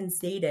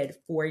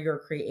for your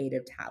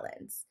creative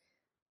talents.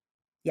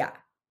 Yeah.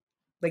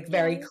 Like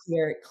very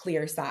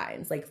clear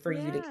signs, like for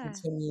you to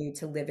continue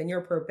to live in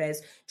your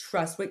purpose,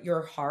 trust what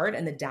your heart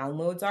and the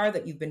downloads are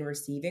that you've been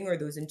receiving, or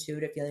those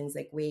intuitive feelings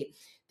like, wait,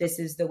 this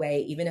is the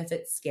way, even if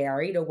it's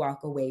scary to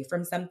walk away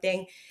from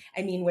something.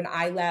 I mean, when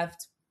I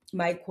left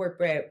my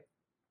corporate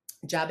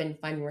job in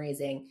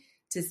fundraising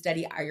to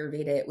study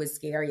Ayurveda, it was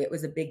scary. It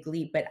was a big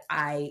leap, but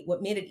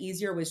what made it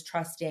easier was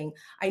trusting.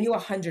 I knew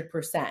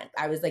 100%.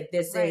 I was like,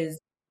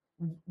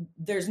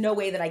 there's no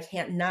way that I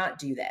can't not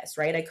do this,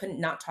 right? I couldn't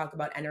not talk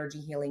about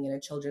energy healing in a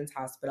children's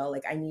hospital.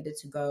 Like I needed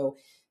to go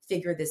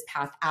figure this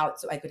path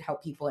out so I could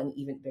help people in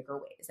even bigger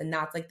ways. And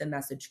that's like the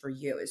message for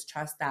you, is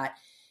trust that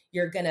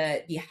you're going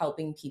to be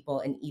helping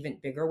people in even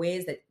bigger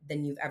ways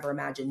than you've ever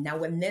imagined. Now,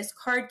 when this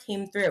card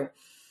came through,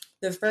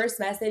 the first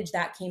message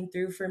that came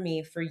through for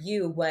me, for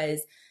you,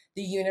 was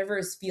the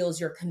universe feels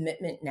your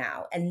commitment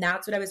now. And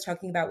that's what I was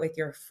talking about with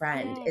your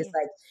friend. Is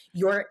like,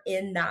 you're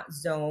in that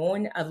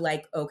zone of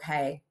like,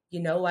 okay, you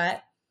know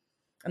what?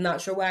 I'm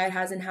not sure why it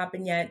hasn't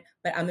happened yet,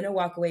 but I'm going to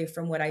walk away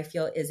from what I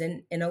feel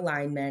isn't in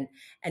alignment.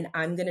 And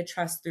I'm going to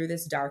trust through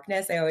this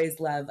darkness. I always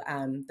love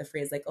the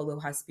phrase like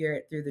aloha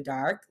spirit through the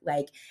dark.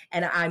 Like,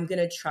 and I'm going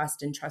to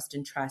trust and trust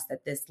and trust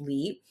that this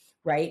leap,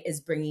 right,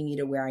 is bringing me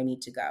to where I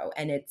need to go.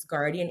 And its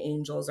guardian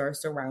angels are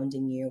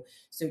surrounding you.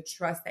 So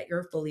trust that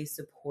you're fully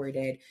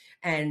supported.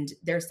 And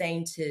they're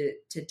saying to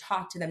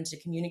talk to them, to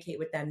communicate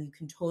with them. You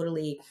can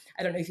totally,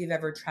 I don't know if you've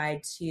ever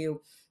tried to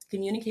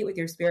communicate with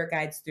your spirit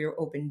guides through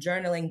open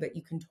journaling, but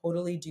you can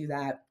totally do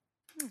that.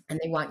 And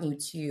they want you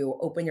to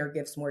open your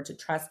gifts more, to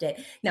trust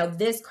it. Now,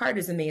 this card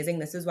is amazing.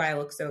 This is why I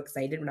look so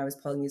excited when I was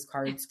pulling these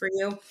cards for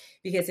you,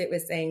 because it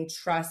was saying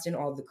trust in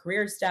all the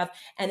career stuff,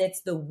 and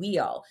it's the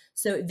wheel.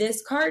 So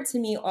this card to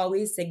me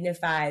always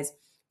signifies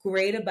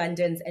great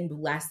abundance and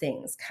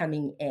blessings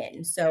coming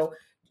in. So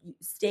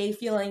stay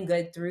feeling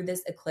good through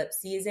this eclipse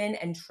season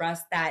and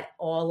trust that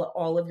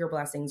all of your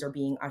blessings are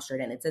being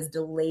ushered in. It says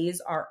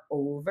delays are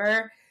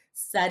over.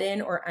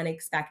 Sudden or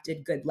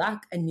unexpected good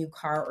luck, a new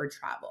car or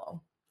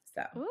travel.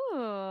 So,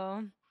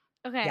 ooh,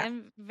 okay, yeah.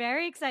 I'm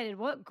very excited.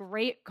 What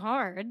great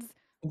cards!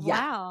 Yeah.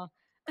 Wow.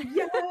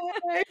 Yeah.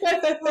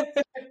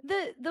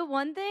 The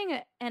one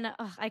thing, and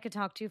I could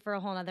talk to you for a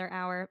whole nother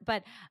hour,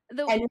 but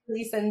and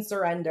release and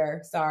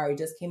surrender. Sorry,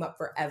 just came up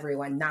for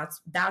everyone.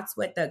 That's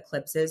what the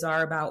eclipses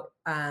are about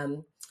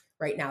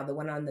right now. The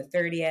one on the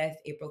 30th,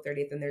 April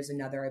 30th, and there's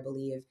another, I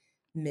believe,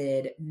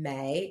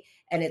 mid-May,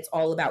 and it's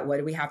all about what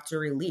do we have to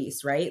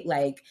release, right?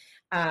 Like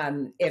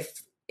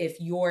if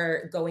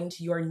you're going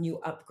to your new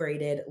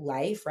upgraded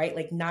life, right?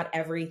 Like not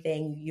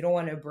everything, you don't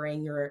want to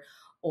bring your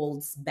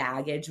old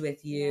baggage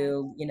with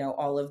you, you know,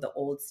 all of the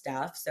old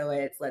stuff. So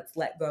let's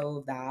let go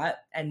of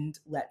that and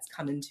let's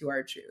come into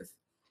our truth.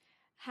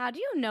 How do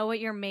you know what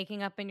you're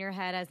making up in your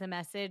head as a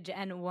message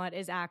and what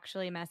is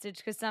actually a message?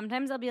 Because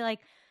sometimes I'll be like,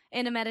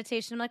 in a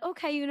meditation, I'm like,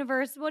 okay,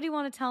 universe, what do you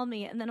want to tell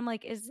me? And then I'm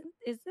like, is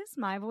this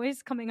my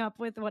voice coming up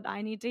with what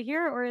I need to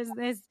hear? Or is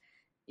this,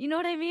 you know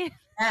what I mean?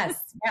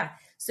 Yes. Yeah.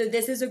 So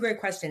this is a great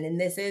question. And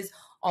this is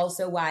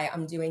also why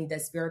I'm doing the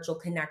spiritual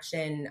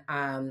connection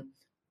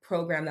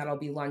program that I'll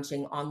be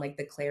launching on like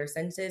the clair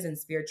senses and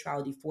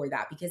spirituality for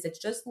that, because it's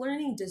just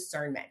learning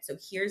discernment. So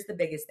here's the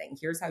biggest thing.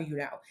 Here's how you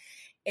know.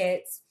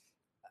 It's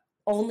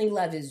only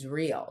love is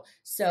real.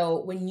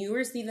 So when you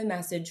receive a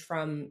message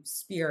from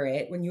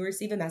spirit, when you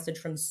receive a message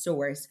from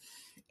source,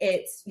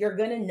 you're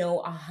going to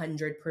know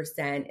 100%.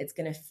 It's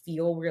going to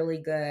feel really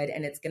good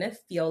and it's going to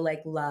feel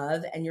like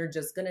love and you're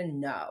just going to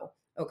know.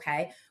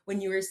 Okay.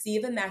 When you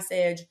receive a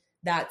message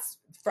that's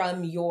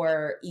from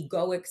your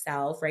egoic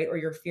self, right? Or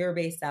your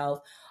fear-based self.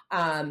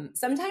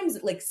 Sometimes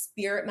like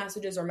spirit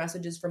messages or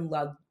messages from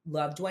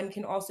loved one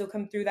can also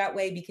come through that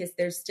way, because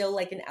there's still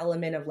like an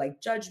element of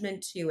like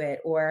judgment to it,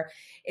 or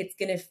it's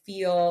going to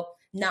feel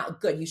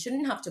not good. You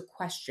shouldn't have to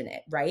question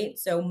it, right?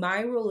 So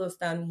my rule of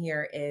thumb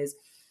here is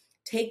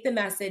take the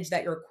message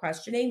that you're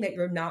questioning, that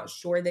you're not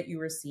sure that you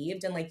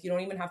received. And like, you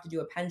don't even have to do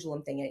a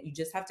pendulum thing. You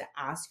just have to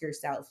ask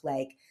yourself,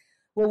 like,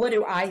 well, what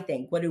do I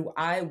think? What do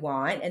I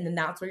want? And then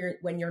that's where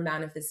when your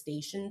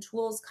manifestation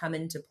tools come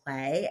into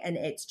play. And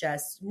it's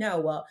just, no,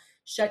 well,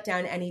 shut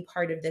down any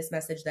part of this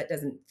message that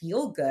doesn't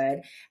feel good.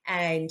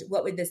 And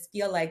what would this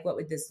feel like? What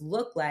would this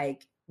look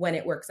like when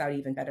it works out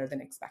even better than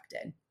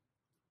expected?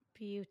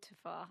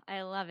 Beautiful.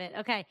 I love it.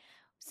 Okay.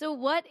 So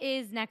what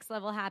is Next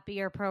Level Happy,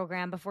 your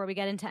program, before we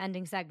get into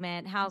ending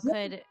segment?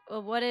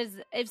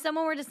 If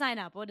someone were to sign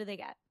up, what do they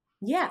get?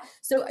 Yeah.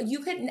 So you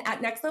could,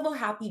 at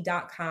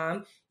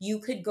nextlevelhappy.com, you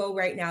could go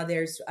right now.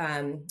 There's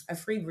a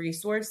free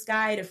resource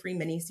guide, a free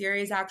mini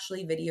series,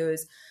 actually,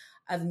 videos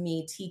of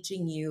me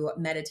teaching you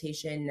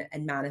meditation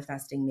and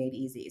manifesting made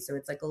easy. So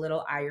it's like a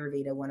little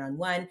Ayurveda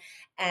one-on-one.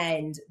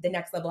 And the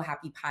Next Level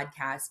Happy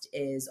podcast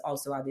is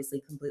also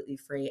obviously completely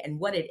free. And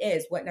what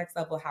Next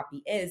Level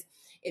Happy is,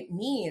 it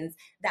means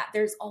that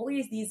there's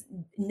always these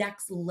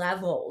next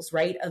levels,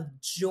 right, of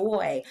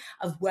joy,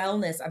 of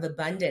wellness, of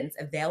abundance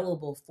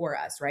available for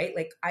us, right?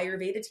 Like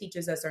Ayurveda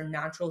teaches us our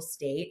natural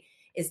state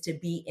is to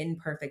be in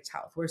perfect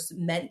health. We're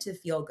meant to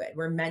feel good.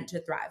 We're meant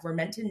to thrive. We're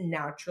meant to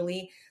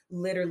naturally,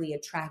 literally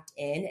attract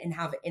in and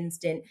have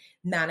instant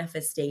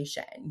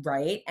manifestation,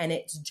 right? And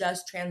it's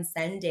just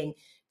transcending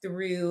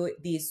through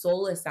these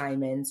soul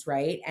assignments,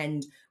 right?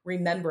 And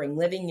remembering,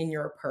 living in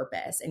your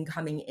purpose and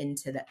coming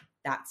into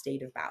that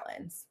state of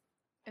balance.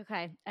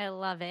 Okay. I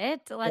love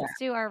it. Let's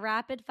do our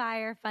rapid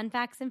fire fun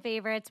facts and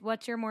favorites.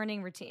 What's your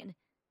morning routine?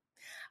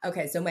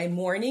 Okay, so my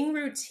morning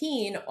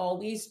routine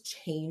always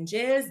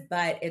changes,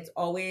 but it's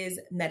always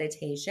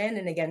meditation.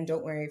 And again,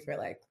 don't worry if you're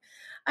like,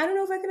 I don't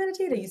know if I can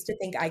meditate. I used to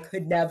think I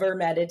could never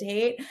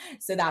meditate.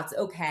 So that's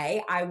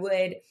okay. I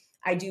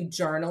do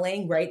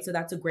journaling, right? So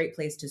that's a great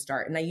place to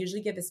start. And I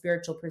usually give a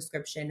spiritual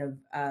prescription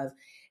of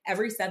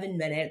every 7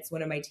 minutes.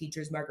 One of my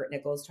teachers, Margaret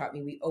Nichols, taught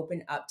me we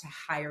open up to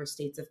higher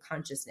states of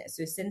consciousness.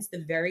 So since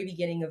the very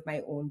beginning of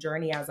my own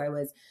journey, as I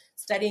was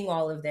studying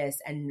all of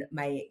this and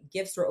my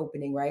gifts were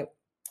opening, right?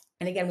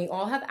 And again, we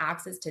all have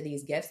access to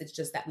these gifts. It's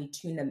just that we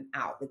tune them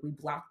out, like we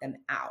block them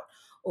out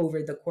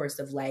over the course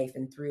of life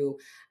and through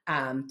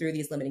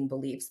these limiting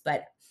beliefs.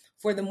 But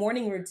for the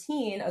morning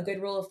routine, a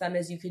good rule of thumb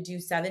is you could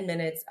do 7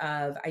 minutes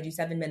I do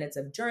 7 minutes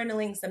of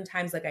journaling.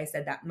 Sometimes, like I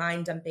said, that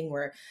mind dumping,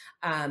 where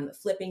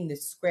flipping the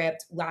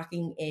script,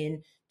 locking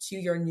in to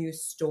your new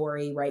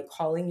story, right?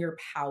 Calling your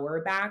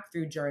power back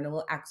through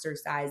journal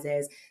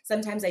exercises.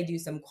 Sometimes I do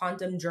some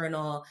quantum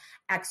journal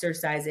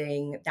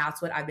exercising.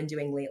 That's what I've been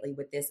doing lately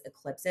with this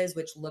eclipses,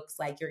 which looks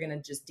like you're going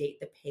to just date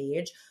the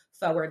page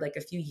forward like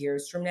a few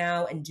years from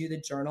now and do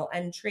the journal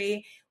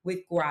entry with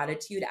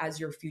gratitude as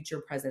your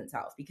future present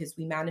self, because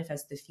we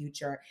manifest the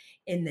future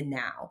in the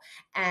now.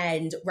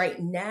 And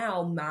right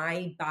now,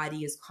 my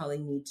body is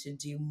calling me to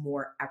do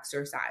more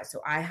exercise.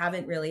 So I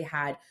haven't really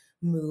had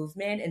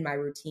movement in my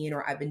routine,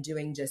 or I've been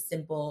doing just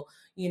simple,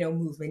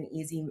 movement,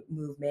 easy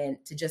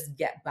movement to just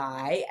get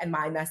by. And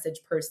my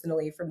message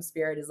personally from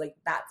Spirit is like,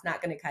 that's not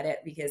going to cut it,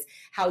 because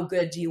how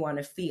good do you want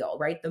to feel,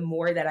 right? The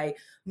more that I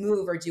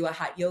move or do a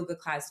hot yoga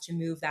class to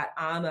move that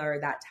ama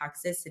or that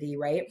toxicity,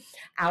 right,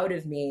 out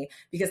of me,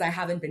 because I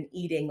haven't been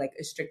eating like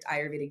a strict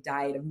Ayurvedic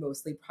diet of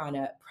mostly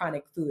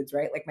pranic foods,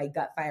 right? Like my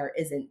gut fire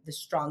isn't the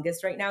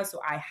strongest right now. So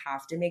I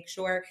have to make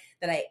sure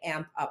that I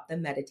amp up the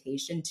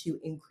meditation to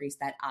increase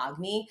that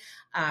Agni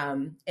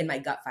in my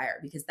gut fire,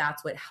 because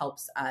that's what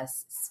helps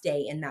us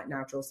stay in that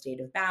natural state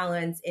of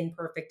balance, in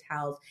perfect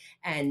health,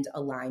 and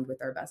aligned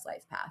with our best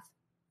life path.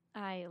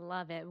 I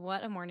love it.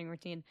 What a morning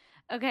routine.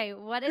 Okay.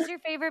 What is your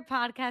favorite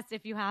podcast,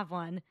 if you have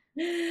one?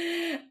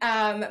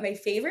 My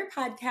favorite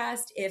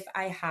podcast, if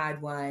I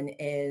had one,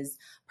 is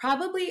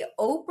probably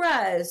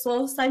Oprah's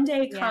Soul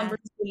Sunday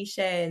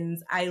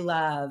Conversations. I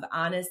love,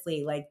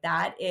 honestly, like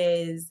that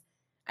is,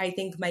 I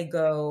think, my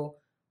go-to,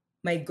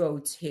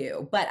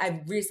 but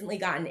I've recently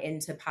gotten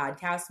into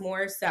podcasts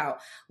more. So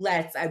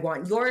I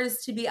want yours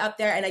to be up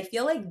there. And I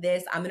feel like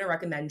I'm going to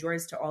recommend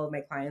yours to all of my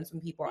clients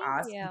when people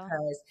ask,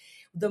 because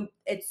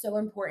it's so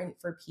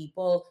important for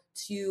people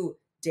to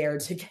dare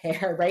to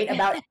care, right?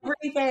 About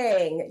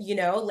everything,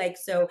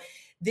 so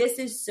this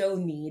is so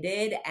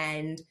needed.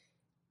 And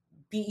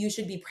you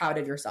should be proud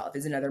of yourself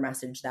is another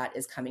message that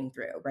is coming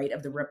through, right?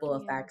 Of the ripple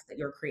effects that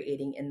you're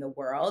creating in the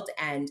world,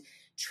 and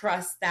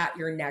trust that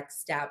your next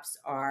steps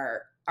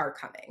are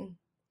coming.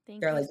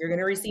 You're going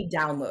to receive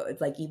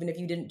downloads. Like, even if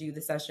you didn't do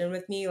the session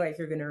with me, like,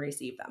 you're going to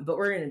receive them, but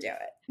we're going to do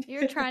it.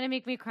 You're trying to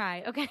make me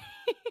cry. Okay.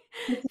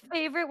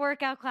 Favorite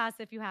workout class,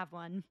 if you have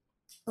one.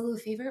 Oh,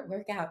 favorite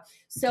workout.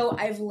 So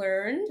I've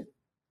learned,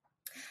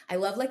 I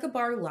love like a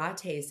bar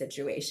latte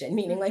situation,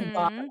 meaning like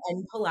bar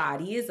and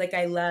Pilates. Like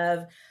I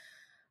love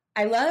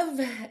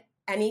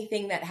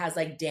anything that has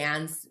like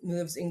dance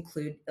moves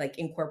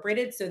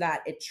incorporated so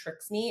that it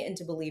tricks me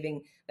into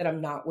believing that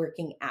I'm not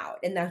working out.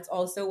 And that's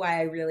also why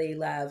I really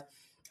love,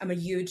 I'm a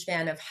huge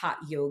fan of hot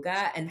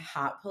yoga and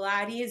hot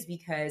Pilates,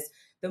 because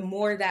the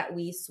more that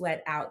we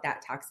sweat out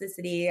that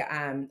toxicity,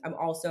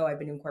 I've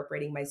been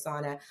incorporating my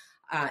sauna,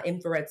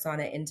 infrared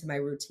sauna into my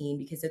routine,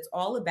 because it's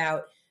all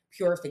about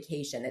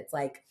purification. It's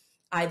like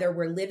either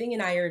we're living an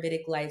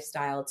Ayurvedic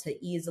lifestyle to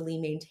easily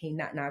maintain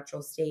that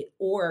natural state,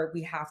 or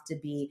we have to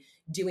be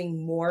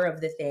doing more of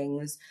the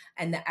things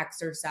and the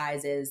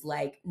exercises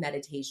like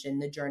meditation,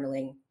 the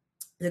journaling,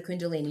 the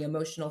Kundalini,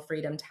 emotional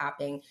freedom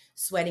tapping,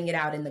 sweating it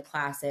out in the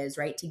classes,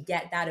 right? To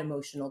get that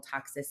emotional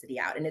toxicity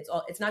out. And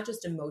it's not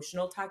just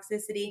emotional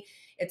toxicity,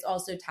 it's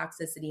also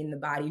toxicity in the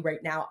body.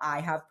 Right now,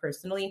 I have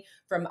personally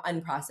from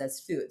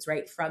unprocessed foods,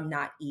 right? From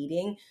not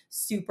eating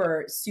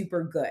super,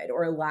 super good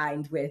or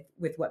aligned with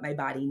what my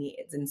body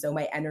needs. And so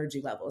my energy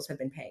levels have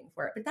been paying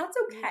for it, but that's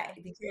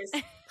okay because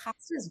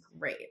pasta is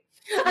great.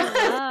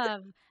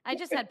 I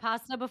just had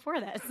pasta before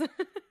this. So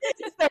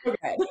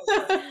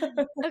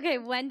good. Okay.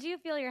 When do you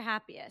feel your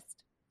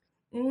happiest?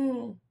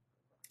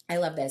 I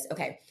love this.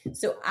 Okay.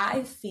 So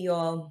I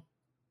feel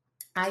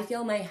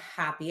my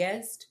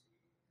happiest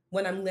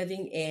when I'm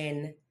living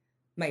in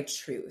my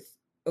truth,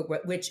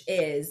 which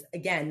is,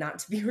 again, not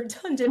to be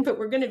redundant, but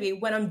we're going to be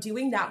when I'm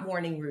doing that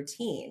morning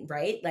routine,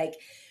 right? Like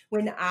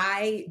when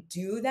I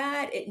do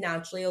that, it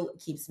naturally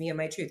keeps me in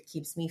my truth,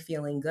 keeps me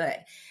feeling good.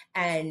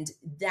 And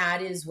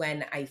that is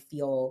when I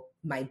feel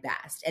my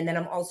best. And then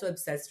I'm also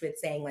obsessed with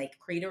saying like,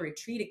 create a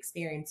retreat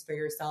experience for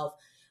yourself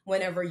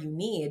whenever you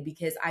need,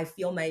 because I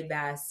feel my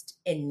best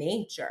in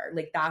nature.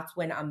 Like that's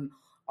when I'm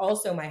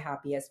also my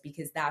happiest,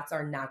 because that's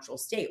our natural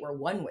state. We're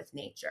one with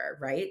nature,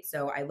 right?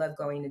 So I love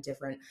going to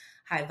different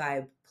high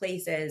vibe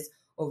places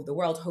over the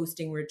world,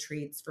 hosting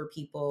retreats for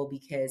people,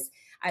 because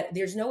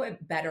there's no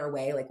better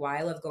way. Like why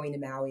I love going to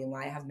Maui and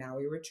why I have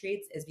Maui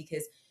retreats is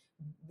because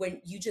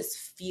when you just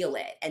feel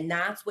it, and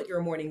that's what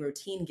your morning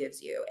routine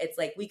gives you. It's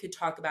like we could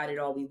talk about it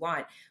all we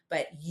want,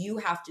 but you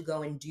have to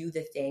go and do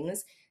the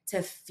things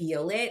to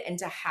feel it and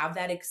to have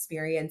that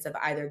experience of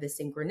either the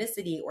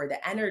synchronicity or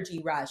the energy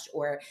rush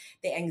or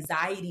the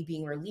anxiety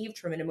being relieved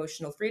from an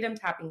emotional freedom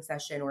tapping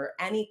session or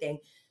anything.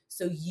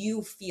 So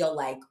you feel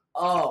like,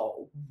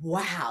 oh,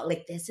 wow,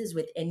 like this is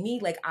within me.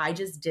 Like I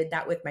just did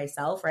that with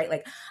myself, right?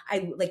 Like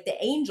the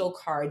angel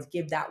cards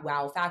give that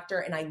wow factor.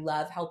 And I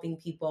love helping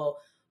people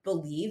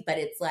believe, but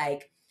it's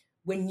like,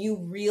 when you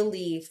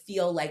really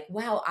feel like,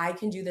 wow, I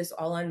can do this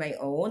all on my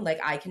own. Like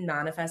I can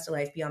manifest a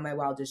life beyond my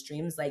wildest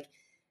dreams. Like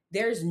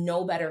there's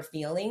no better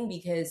feeling,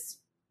 because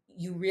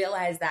you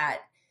realize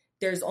that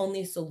there's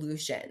only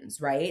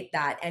solutions, right?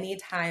 That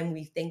anytime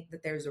we think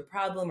that there's a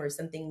problem or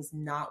something's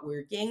not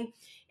working,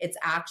 it's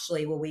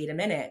actually, well, wait a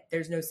minute,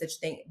 there's no such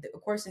thing. The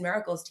Course in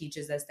Miracles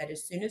teaches us that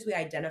as soon as we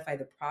identify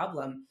the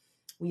problem,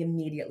 we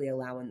immediately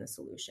allow in the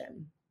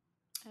solution.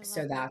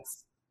 So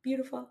that's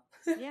beautiful.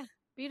 Yeah,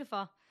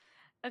 beautiful.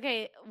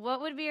 Okay,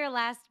 what would be your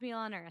last meal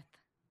on earth?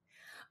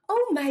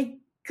 Oh my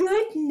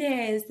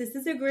goodness, this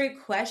is a great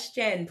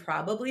question.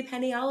 Probably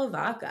penne alla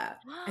vodka,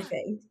 I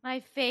think. My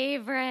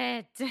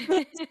favorite.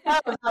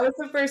 That was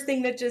the first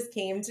thing that just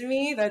came to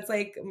me. That's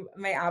like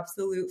my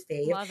absolute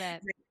fave. Love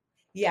it.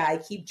 Yeah, I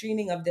keep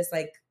dreaming of this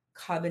like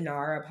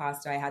carbonara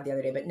pasta I had the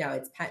other day, but no,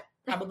 it's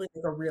probably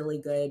like a really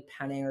good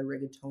penne or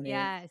rigatoni.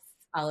 Yes.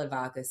 Alla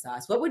vodka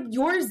sauce. What would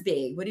yours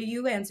be? What do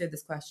you answer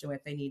this question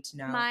with? I need to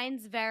know.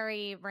 Mine's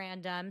very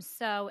random.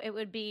 So it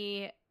would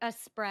be a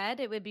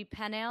spread. It would be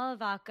penne alla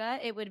vodka.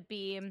 It would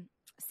be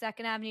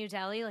Second Avenue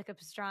Deli, like a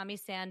pastrami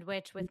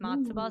sandwich with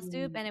matzo ball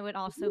soup. And it would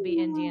also be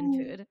Indian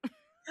food.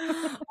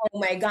 Oh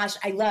my gosh,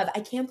 I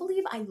can't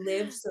believe I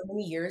lived so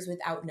many years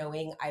without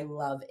knowing I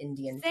love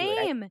Indian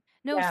food.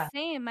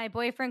 Same. My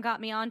boyfriend got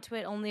me onto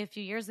it only a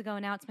few years ago,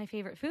 and now it's my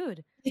favorite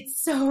food.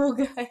 It's so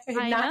good.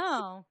 I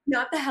know.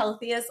 Not the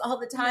healthiest all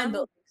the time,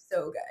 but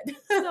so good.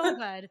 So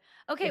good.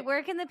 Okay,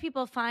 where can the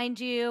people find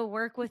you,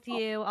 work with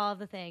you, all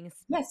the things?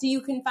 Yeah, so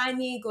you can find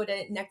me, go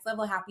to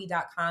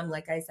nextlevelhappy.com.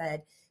 Like I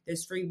said,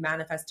 there's free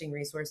manifesting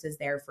resources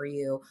there for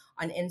you.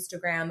 On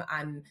Instagram,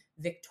 I'm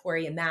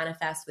Victoria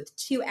Manifest with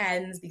 2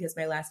 N's because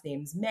my last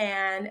name's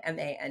Mann,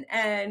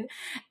 M-A-N-N.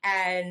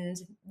 And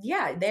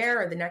yeah, there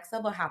are the Next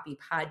Level Happy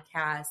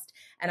podcast.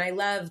 And I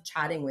love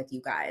chatting with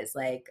you guys.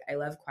 Like I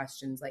love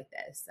questions like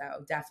this.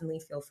 So definitely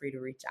feel free to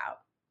reach out.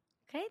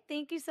 Okay,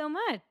 thank you so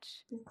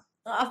much.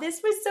 Oh, this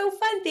was so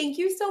fun. Thank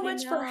you so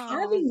much for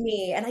having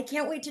me. And I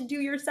can't wait to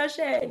do your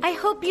session. I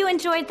hope you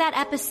enjoyed that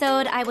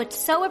episode. I would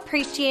so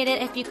appreciate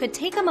it if you could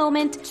take a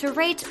moment to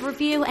rate,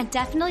 review, and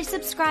definitely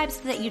subscribe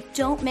so that you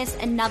don't miss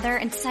another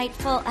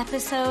insightful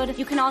episode.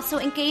 You can also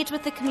engage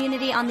with the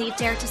community on the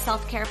Dare to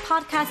Self-Care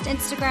podcast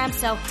Instagram.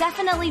 So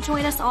definitely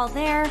join us all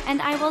there.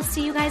 And I will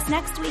see you guys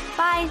next week.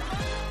 Bye.